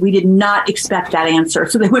F you. We did not expect that answer.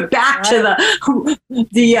 So they went back to the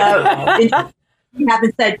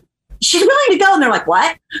and said, she's willing to go. And they're like,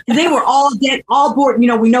 what? And they were all dead, all bored. You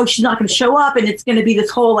know, we know she's not going to show up and it's going to be this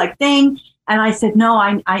whole like thing. And I said, no,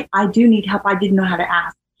 I do need help. I didn't know how to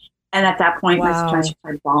ask. And at that point, my sister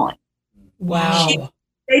started bawling. Wow.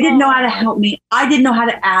 They didn't know how to help me. I didn't know how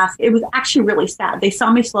to ask. It was actually really sad. They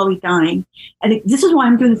saw me slowly dying. And this is why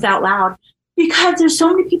I'm doing this out loud. Because there's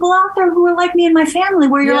so many people out there who are like me and my family,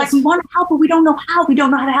 where you're like, we want to help, but we don't know how. We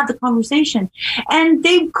don't know how to have the conversation. And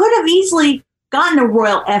they could have easily gotten a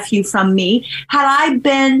royal FU from me had I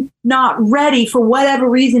been not ready for whatever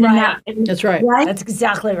reason. Right. That's right. That's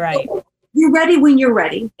exactly right. You're ready when you're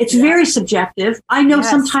ready. It's very subjective. I know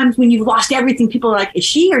sometimes when you've lost everything, people are like, is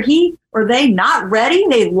she or he or they not ready?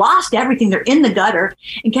 They've lost everything. They're in the gutter.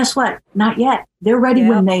 And guess what? Not yet. They're ready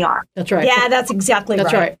when they are. That's right. Yeah, that's exactly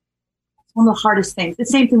That's right. It's one of the hardest things. The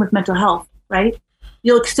same thing with mental health, right?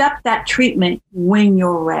 You'll accept that treatment when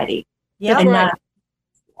you're ready. Yeah.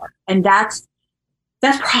 And that's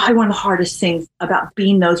probably one of the hardest things about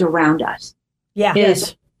being those around us. Yeah.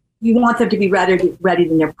 Is you want them to be ready,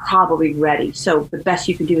 then they're probably ready. So the best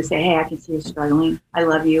you can do is say, hey, I can see you're struggling. I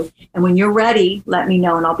love you. And when you're ready, let me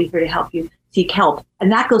know and I'll be here to help you seek help.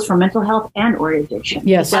 And that goes for mental health and or addiction.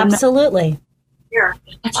 Yes. Absolutely.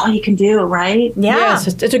 That's all you can do, right? Yeah. Yes,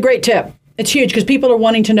 it's a great tip. It's huge because people are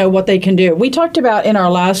wanting to know what they can do. We talked about in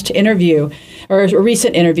our last interview, or a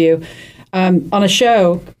recent interview, on a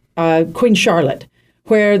show, Queen Charlotte,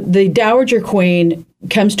 where the Dowager Queen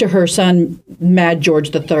comes to her son, Mad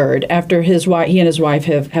George III, after he and his wife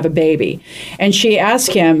have a baby. And she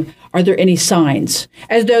asks him, are there any signs?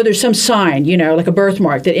 As though there's some sign, like a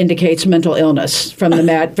birthmark that indicates mental illness from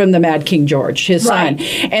the Mad King George, his son.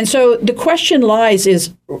 And so the question lies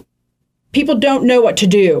is, people don't know what to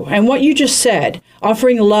do. And what you just said,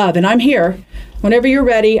 offering love, and I'm here, whenever you're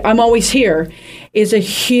ready, I'm always here, it's a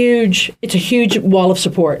huge wall of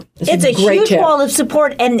support. It's a great huge tip. wall of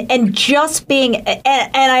support, and just being,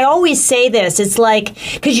 and I always say this, it's like,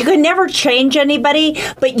 because you can never change anybody,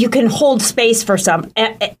 but you can hold space for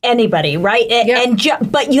anybody, right?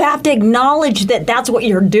 But you have to acknowledge that that's what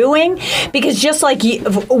you're doing, because just like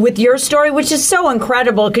with your story, which is so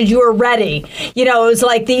incredible, because you were ready. It was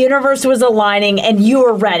like the universe was aligning, and you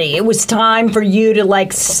were ready. It was time for you to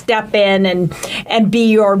like step in and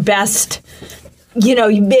be your best.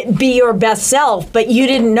 Be your best self, but you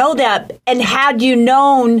didn't know that. And had you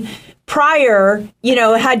known prior,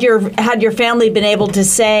 had your family been able to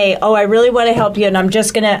say, "Oh, I really want to help you, and I'm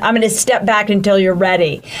gonna step back until you're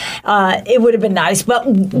ready," it would have been nice. But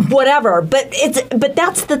whatever. But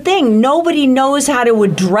that's the thing. Nobody knows how to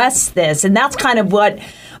address this, and that's kind of what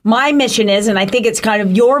my mission is, and I think it's kind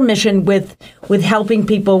of your mission with helping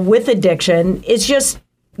people with addiction. Is just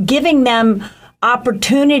giving them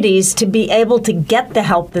opportunities to be able to get the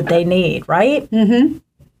help that they need, right? Mm-hmm.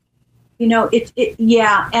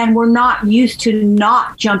 And we're not used to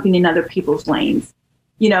not jumping in other people's lanes.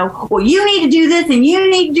 Well, you need to do this and you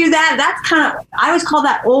need to do that. That's kind of, I always call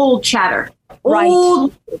that old chatter.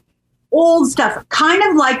 Old stuff. Kind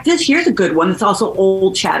of like this. Here's a good one. It's also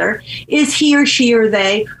old chatter. Is he or she or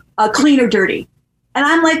they clean or dirty? And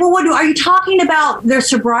I'm like, well, are you talking about their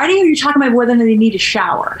sobriety, or are you talking about whether they need a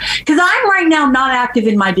shower? Because I'm right now not active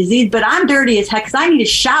in my disease, but I'm dirty as heck because I need a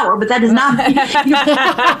shower, but that does not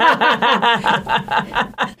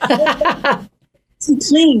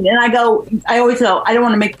clean. And I always go, I don't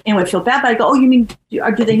want to make anyone feel bad, but I go, oh, you mean,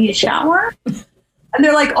 do they need a shower? And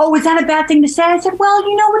they're like, oh, is that a bad thing to say? I said, well,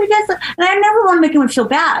 you know what it is? And I never want to make anyone feel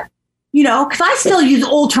bad. Because I still use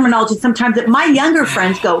old terminology sometimes that my younger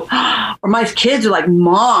friends go, or my kids are like,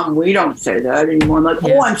 Mom, we don't say that anymore. I'm like,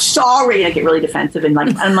 oh, I'm sorry. And I get really defensive. And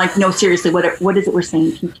I'm like, no, seriously, what is it we're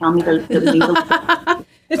saying? Can you tell me the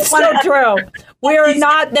It's so true. We're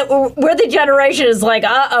the generation is like,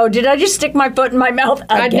 uh-oh, did I just stick my foot in my mouth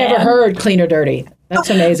again? I'd never heard clean or dirty. That's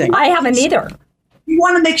amazing. I haven't either. You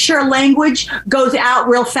want to make sure language goes out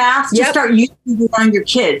real fast. Just start using it around your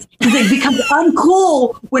kids. Because it becomes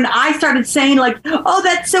uncool when I started saying like, oh,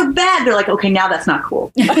 that's so bad. They're like, okay, now that's not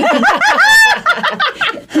cool.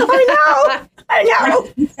 I know.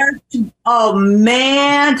 Oh,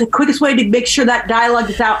 man. It's the quickest way to make sure that dialogue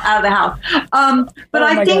is out of the house. But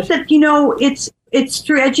I think that, it's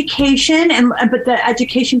through education, but the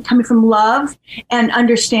education coming from love and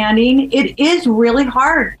understanding. It is really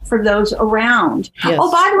hard for those around. Yes.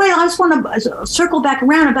 Oh, by the way, I just want to circle back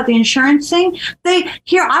around about the insurance thing.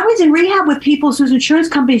 I was in rehab with people whose insurance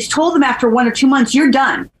companies told them after 1 or 2 months, you're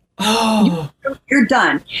done. Oh, you're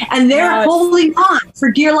done. And they're holding on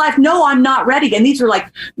for dear life. No, I'm not ready. And these are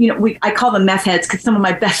like, I call them meth heads because some of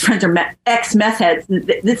my best friends are ex-meth heads.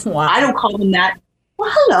 I don't call them that.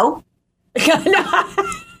 Well, hello.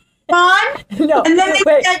 No. And then they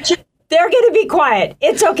They're going to be quiet.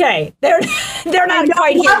 It's okay. They're not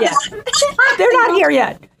quite here yet. They're not here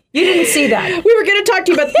yet. You didn't see that. We were going to talk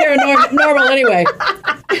to you about the paranormal anyway.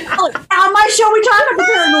 On my show, we talk about the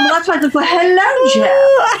paranormal. That's why I was like, hello, Jeff.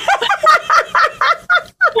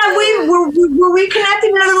 Were we connected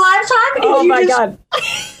in another lifetime? Oh, my God.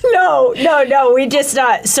 No. We just,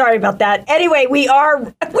 sorry about that. Anyway, we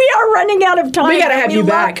are running out of time. We got to have you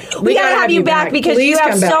back. We got to have you back because Please you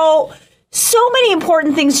have so many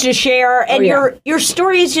important things to share, and your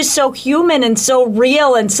story is just so human and so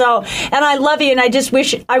real, and I love you, and I just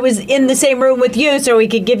wish I was in the same room with you so we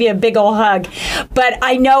could give you a big old hug. But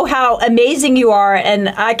I know how amazing you are, and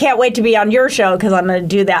I can't wait to be on your show because I'm going to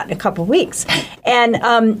do that in a couple of weeks.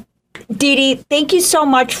 And Dedee, thank you so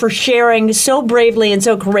much for sharing so bravely and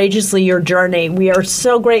so courageously your journey. We are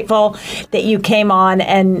so grateful that you came on,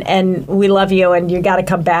 and we love you, and you got to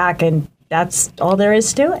come back, and that's all there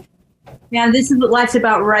is to it. Yeah, this is what life's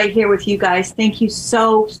about right here with you guys. Thank you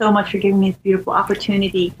so much for giving me this beautiful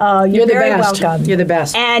opportunity. Oh, you're very best. welcome. You're the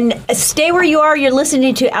best. And stay where you are. You're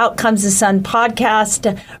listening to Out Comes the Sun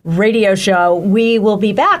podcast radio show. We will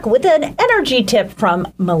be back with an energy tip from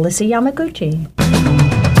Melissa Yamaguchi.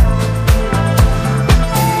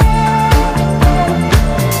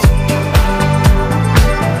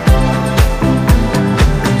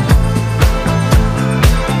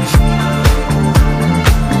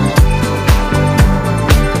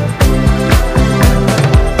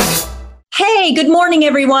 Hey, good morning,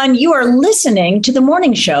 everyone. You are listening to The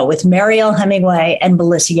Morning Show with Mariel Hemingway and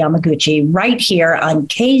Melissa Yamaguchi right here on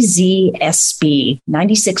KZSB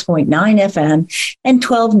 96.9 FM and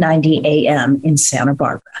 1290 AM in Santa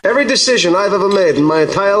Barbara. Every decision I've ever made in my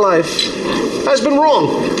entire life has been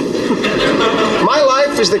wrong. My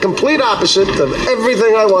life is the complete opposite of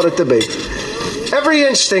everything I want it to be. Every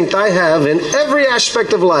instinct I have in every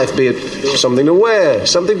aspect of life, be it something to wear,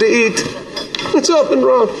 something to eat, it's all been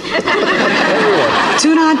wrong.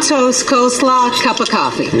 Tuna on toast, coleslaw, cup of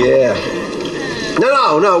coffee. Yeah.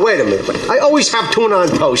 No, wait a minute. I always have tuna on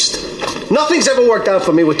toast. Nothing's ever worked out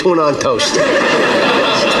for me with tuna on toast.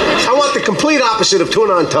 I want the complete opposite of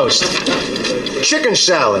tuna on toast. Chicken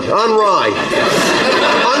salad on rye.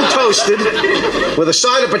 Untoasted, with a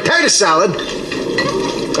side of potato salad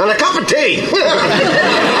and a cup of tea.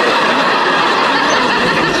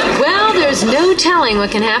 Well, there's no telling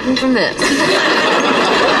what can happen from this.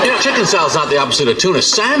 You know, chicken salad's not the opposite of tuna.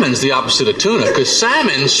 Salmon's the opposite of tuna, because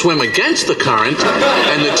salmon swim against the current,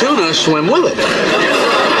 and the tuna swim with it.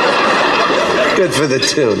 Good for the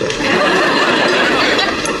tuna.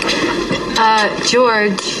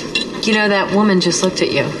 George, you know, that woman just looked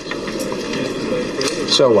at you.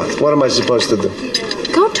 So what? What am I supposed to do?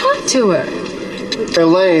 Go talk to her.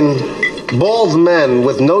 Elaine, bald men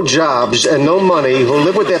with no jobs and no money who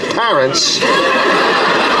live with their parents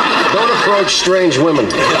don't approach strange women.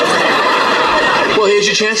 Well, here's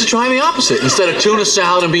your chance to try the opposite. Instead of tuna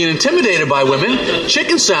salad and being intimidated by women,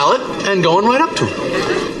 chicken salad and going right up to them.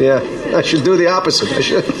 Yeah, I should do the opposite. I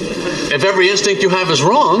should. If every instinct you have is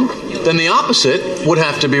wrong, then the opposite would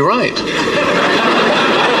have to be right.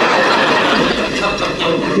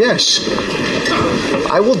 Yes,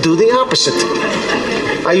 I will do the opposite.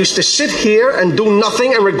 I used to sit here and do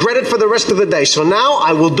nothing and regret it for the rest of the day. So now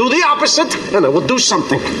I will do the opposite, and I will do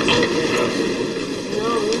something.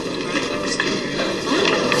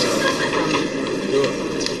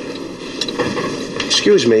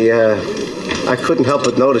 Excuse me, I couldn't help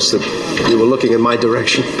but notice that you were looking in my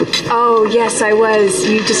direction. Oh, yes, I was.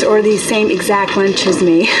 You just ordered the same exact lunch as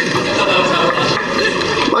me.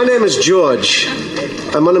 My name is George.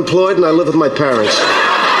 I'm unemployed and I live with my parents.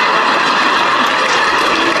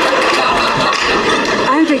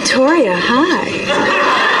 I'm Victoria. Hi.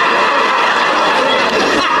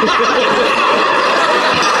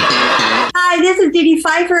 Hi, this is Dedee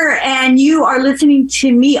Pfeiffer, and you are listening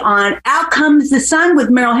to me on Out Comes the Sun with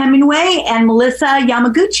Mariel Hemingway and Melissa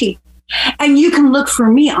Yamaguchi. And you can look for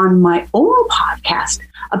me on my own podcast,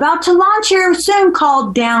 about to launch here soon,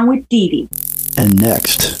 called Down with Dedee. And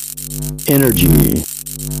next, Energy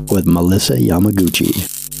with Melissa Yamaguchi.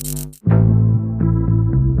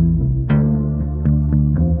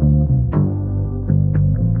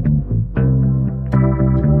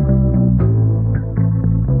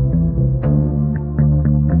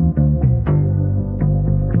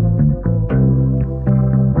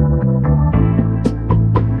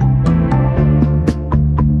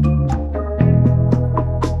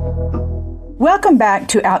 Welcome back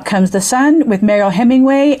to Out Comes the Sun with Mariel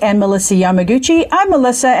Hemingway and Melissa Yamaguchi. I'm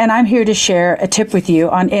Melissa, and I'm here to share a tip with you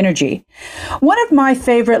on energy. One of my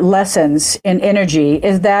favorite lessons in energy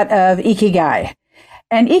is that of Ikigai.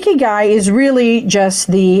 And Ikigai is really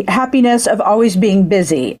just the happiness of always being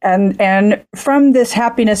busy. And from this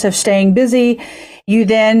happiness of staying busy, you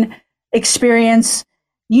then experience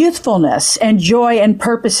youthfulness and joy and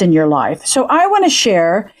purpose in your life. So I want to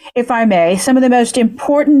share, if I may, some of the most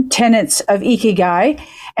important tenets of Ikigai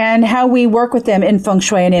and how we work with them in Feng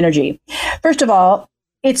Shui and energy. First of all,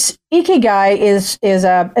 Ikigai is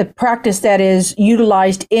a practice that is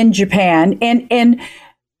utilized in Japan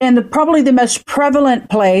and probably the most prevalent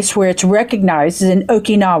place where it's recognized is in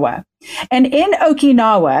Okinawa. And in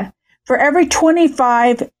Okinawa, for every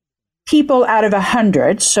 25 people out of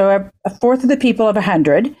 100, so a fourth of the people of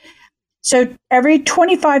 100, so every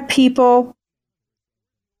 25 people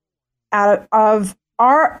out of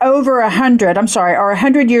are over 100, are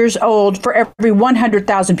 100 years old for every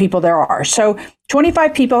 100,000 people there are. So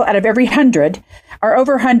 25 people out of every 100 are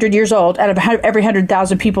over 100 years old out of every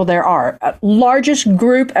 100,000 people there are. Largest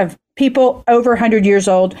group of people over 100 years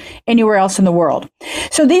old anywhere else in the world.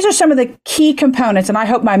 So these are some of the key components, and I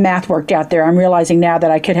hope my math worked out there. I'm realizing now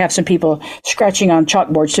that I could have some people scratching on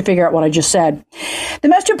chalkboards to figure out what I just said. The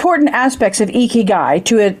most important aspects of Ikigai,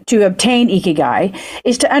 to obtain Ikigai,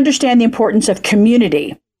 is to understand the importance of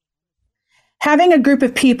community. Having a group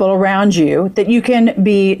of people around you that you can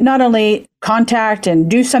be not only contact and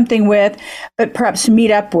do something with, but perhaps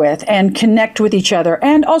meet up with and connect with each other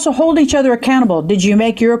and also hold each other accountable. Did you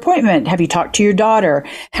make your appointment? Have you talked to your daughter?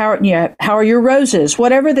 How are your roses?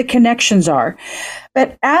 Whatever the connections are.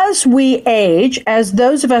 But as we age, as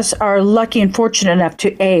those of us are lucky and fortunate enough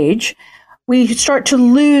to age, we start to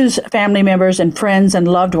lose family members and friends and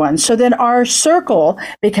loved ones. So then our circle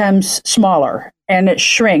becomes smaller and it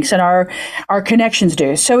shrinks, and our connections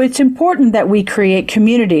do. So it's important that we create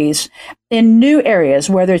communities in new areas,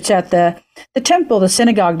 whether it's at the temple, the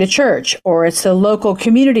synagogue, the church, or it's the local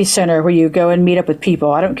community center where you go and meet up with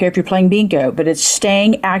people. I don't care if you're playing bingo, but it's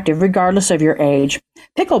staying active regardless of your age.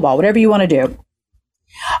 Pickleball, whatever you want to do.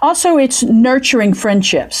 Also, it's nurturing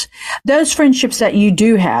friendships. Those friendships that you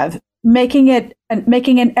do have, making an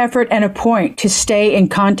effort and a point to stay in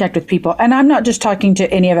contact with people. And I'm not just talking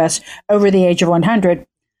to any of us over the age of 100.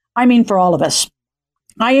 I mean, for all of us.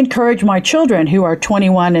 I encourage my children who are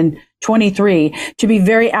 21 and 23 to be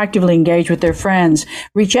very actively engaged with their friends,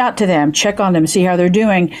 reach out to them, check on them, see how they're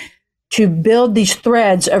doing, to build these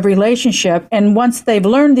threads of relationship. And once they've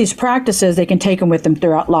learned these practices, they can take them with them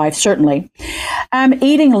throughout life, certainly.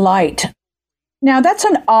 Eating light. Now, that's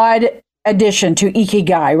an odd addition to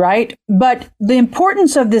Ikigai, right? But the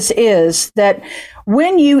importance of this is that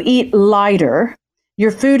when you eat lighter,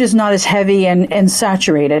 your food is not as heavy and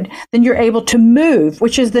saturated, then you're able to move,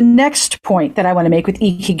 which is the next point that I want to make with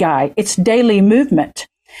Ikigai. It's daily movement.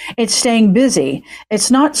 It's staying busy.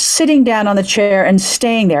 It's not sitting down on the chair and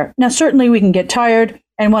staying there. Now, certainly we can get tired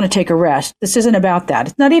and want to take a rest. This isn't about that.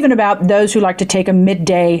 It's not even about those who like to take a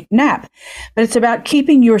midday nap, but it's about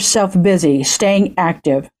keeping yourself busy, staying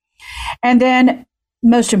active. And then,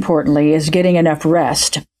 most importantly, is getting enough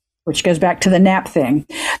rest, which goes back to the nap thing.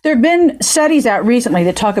 There have been studies out recently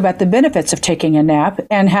that talk about the benefits of taking a nap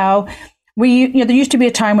and how there used to be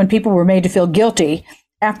a time when people were made to feel guilty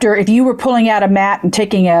if you were pulling out a mat and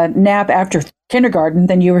taking a nap after kindergarten,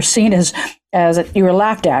 then you were seen as you were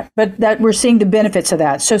laughed at. But that we're seeing the benefits of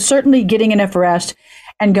that. So certainly getting enough rest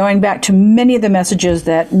and going back to many of the messages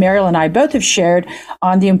that Meryl and I both have shared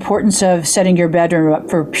on the importance of setting your bedroom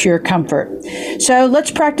up for pure comfort. So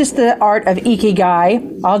let's practice the art of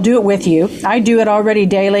Ikigai. I'll do it with you. I do it already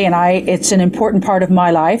daily, and it's an important part of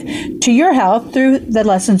my life to your health through the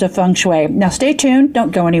lessons of Feng Shui. Now stay tuned.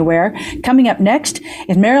 Don't go anywhere. Coming up next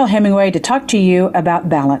is Meryl Hemingway to talk to you about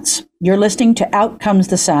balance. You're listening to Out Comes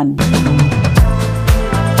the Sun.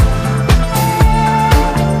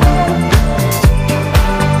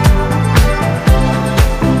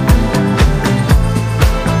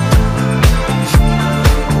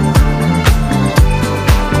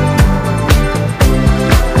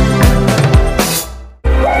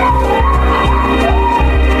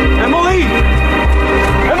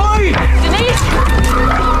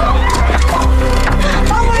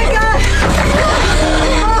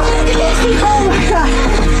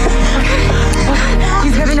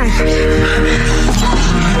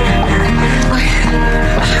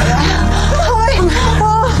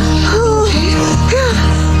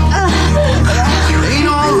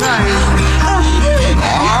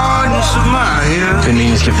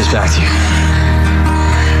 Give this back to you.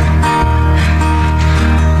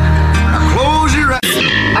 Close your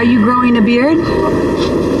eyes. Are you growing a beard?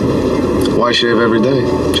 Why shave every day?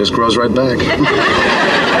 Just grows right back.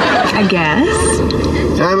 I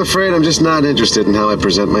guess. I'm afraid I'm just not interested in how I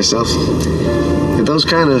present myself. If those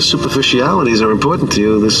kind of superficialities are important to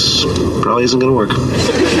you, this probably isn't going to work. Did you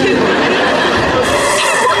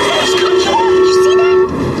see that?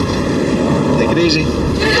 Take it easy. Take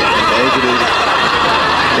it easy.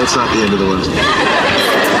 It's not the end of the world.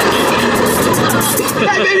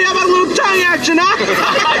 Hey, baby, how about a little tongue action,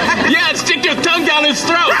 huh? Yeah, stick your tongue down his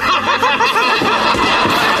throat.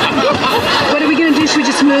 What are we going to do? Should we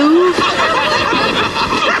just move?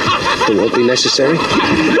 It won't be necessary.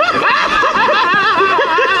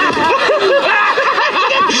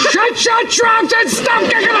 Shut your trunks and stop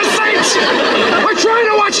kicking the seats! We're trying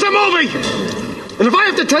to watch the movie! And if I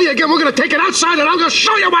have to tell you again, we're going to take it outside and I'm going to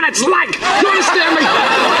show you what it's like! You understand me?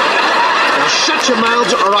 Now shut your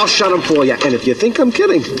mouths or I'll shut them for you. And if you think I'm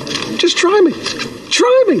kidding, just try me.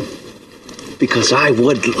 Try me. Because I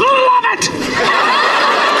would love it!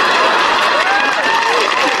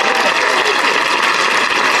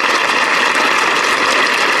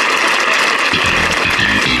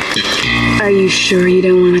 Are you sure you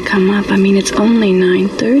don't want to come up? I mean, it's only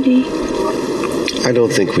 9:30. I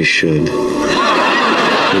don't think we should. We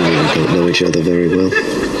really don't know each other very well.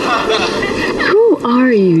 Who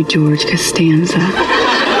are you, George Costanza?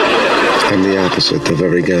 I'm the opposite of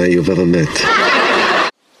every guy you've ever met.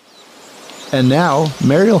 And now,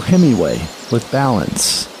 Mariel Hemingway with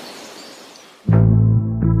Balance.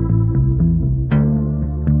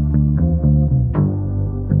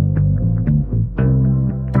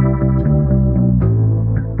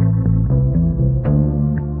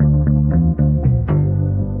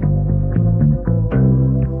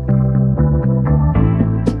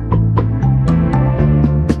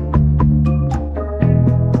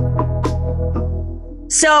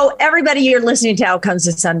 So everybody, you're listening to Out Comes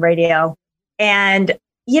the Sun Radio. And,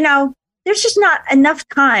 you know, there's just not enough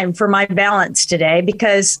time for my balance today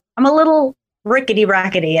because I'm a little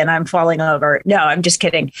rickety-rackety and I'm falling over. No, I'm just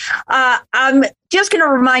kidding. I'm just going to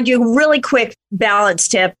remind you really quick balance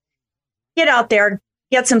tip. Get out there,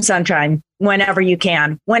 get some sunshine whenever you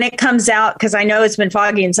can. When it comes out, because I know it's been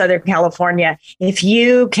foggy in Southern California, if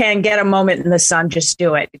you can get a moment in the sun, just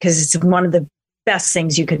do it because it's one of the best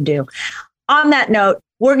things you can do. On that note,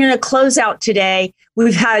 we're going to close out today.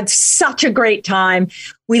 We've had such a great time.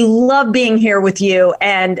 We love being here with you.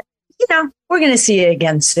 And, you know, we're going to see you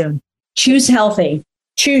again soon. Choose healthy.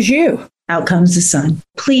 Choose you. Out comes the sun.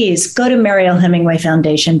 Please go to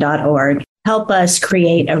marielhemingwayfoundation.org. Help us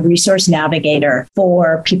create a resource navigator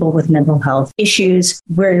for people with mental health issues.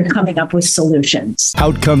 We're coming up with solutions.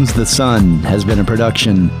 Out Comes the Sun has been a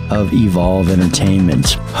production of Evolve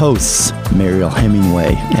Entertainment. Hosts, Mariel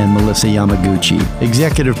Hemingway and Melissa Yamaguchi.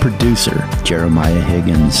 Executive producer, Jeremiah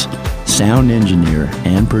Higgins. Sound engineer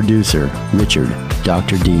and producer, Richard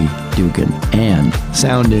Dr. D. Dugan. And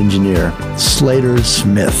sound engineer, Slater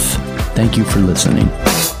Smith. Thank you for listening.